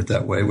frame it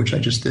that way, which I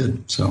just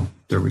did. So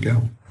there we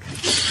go.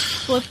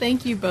 Well,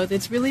 thank you both.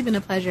 It's really been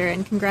a pleasure,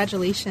 and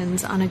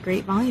congratulations on a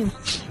great volume.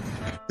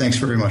 Thanks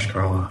very much,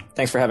 Carla.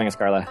 Thanks for having us,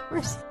 Carla. Of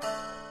course.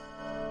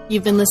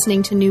 You've been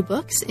listening to New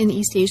Books in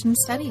East Asian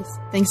Studies.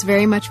 Thanks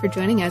very much for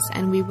joining us,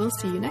 and we will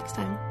see you next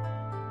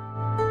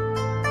time.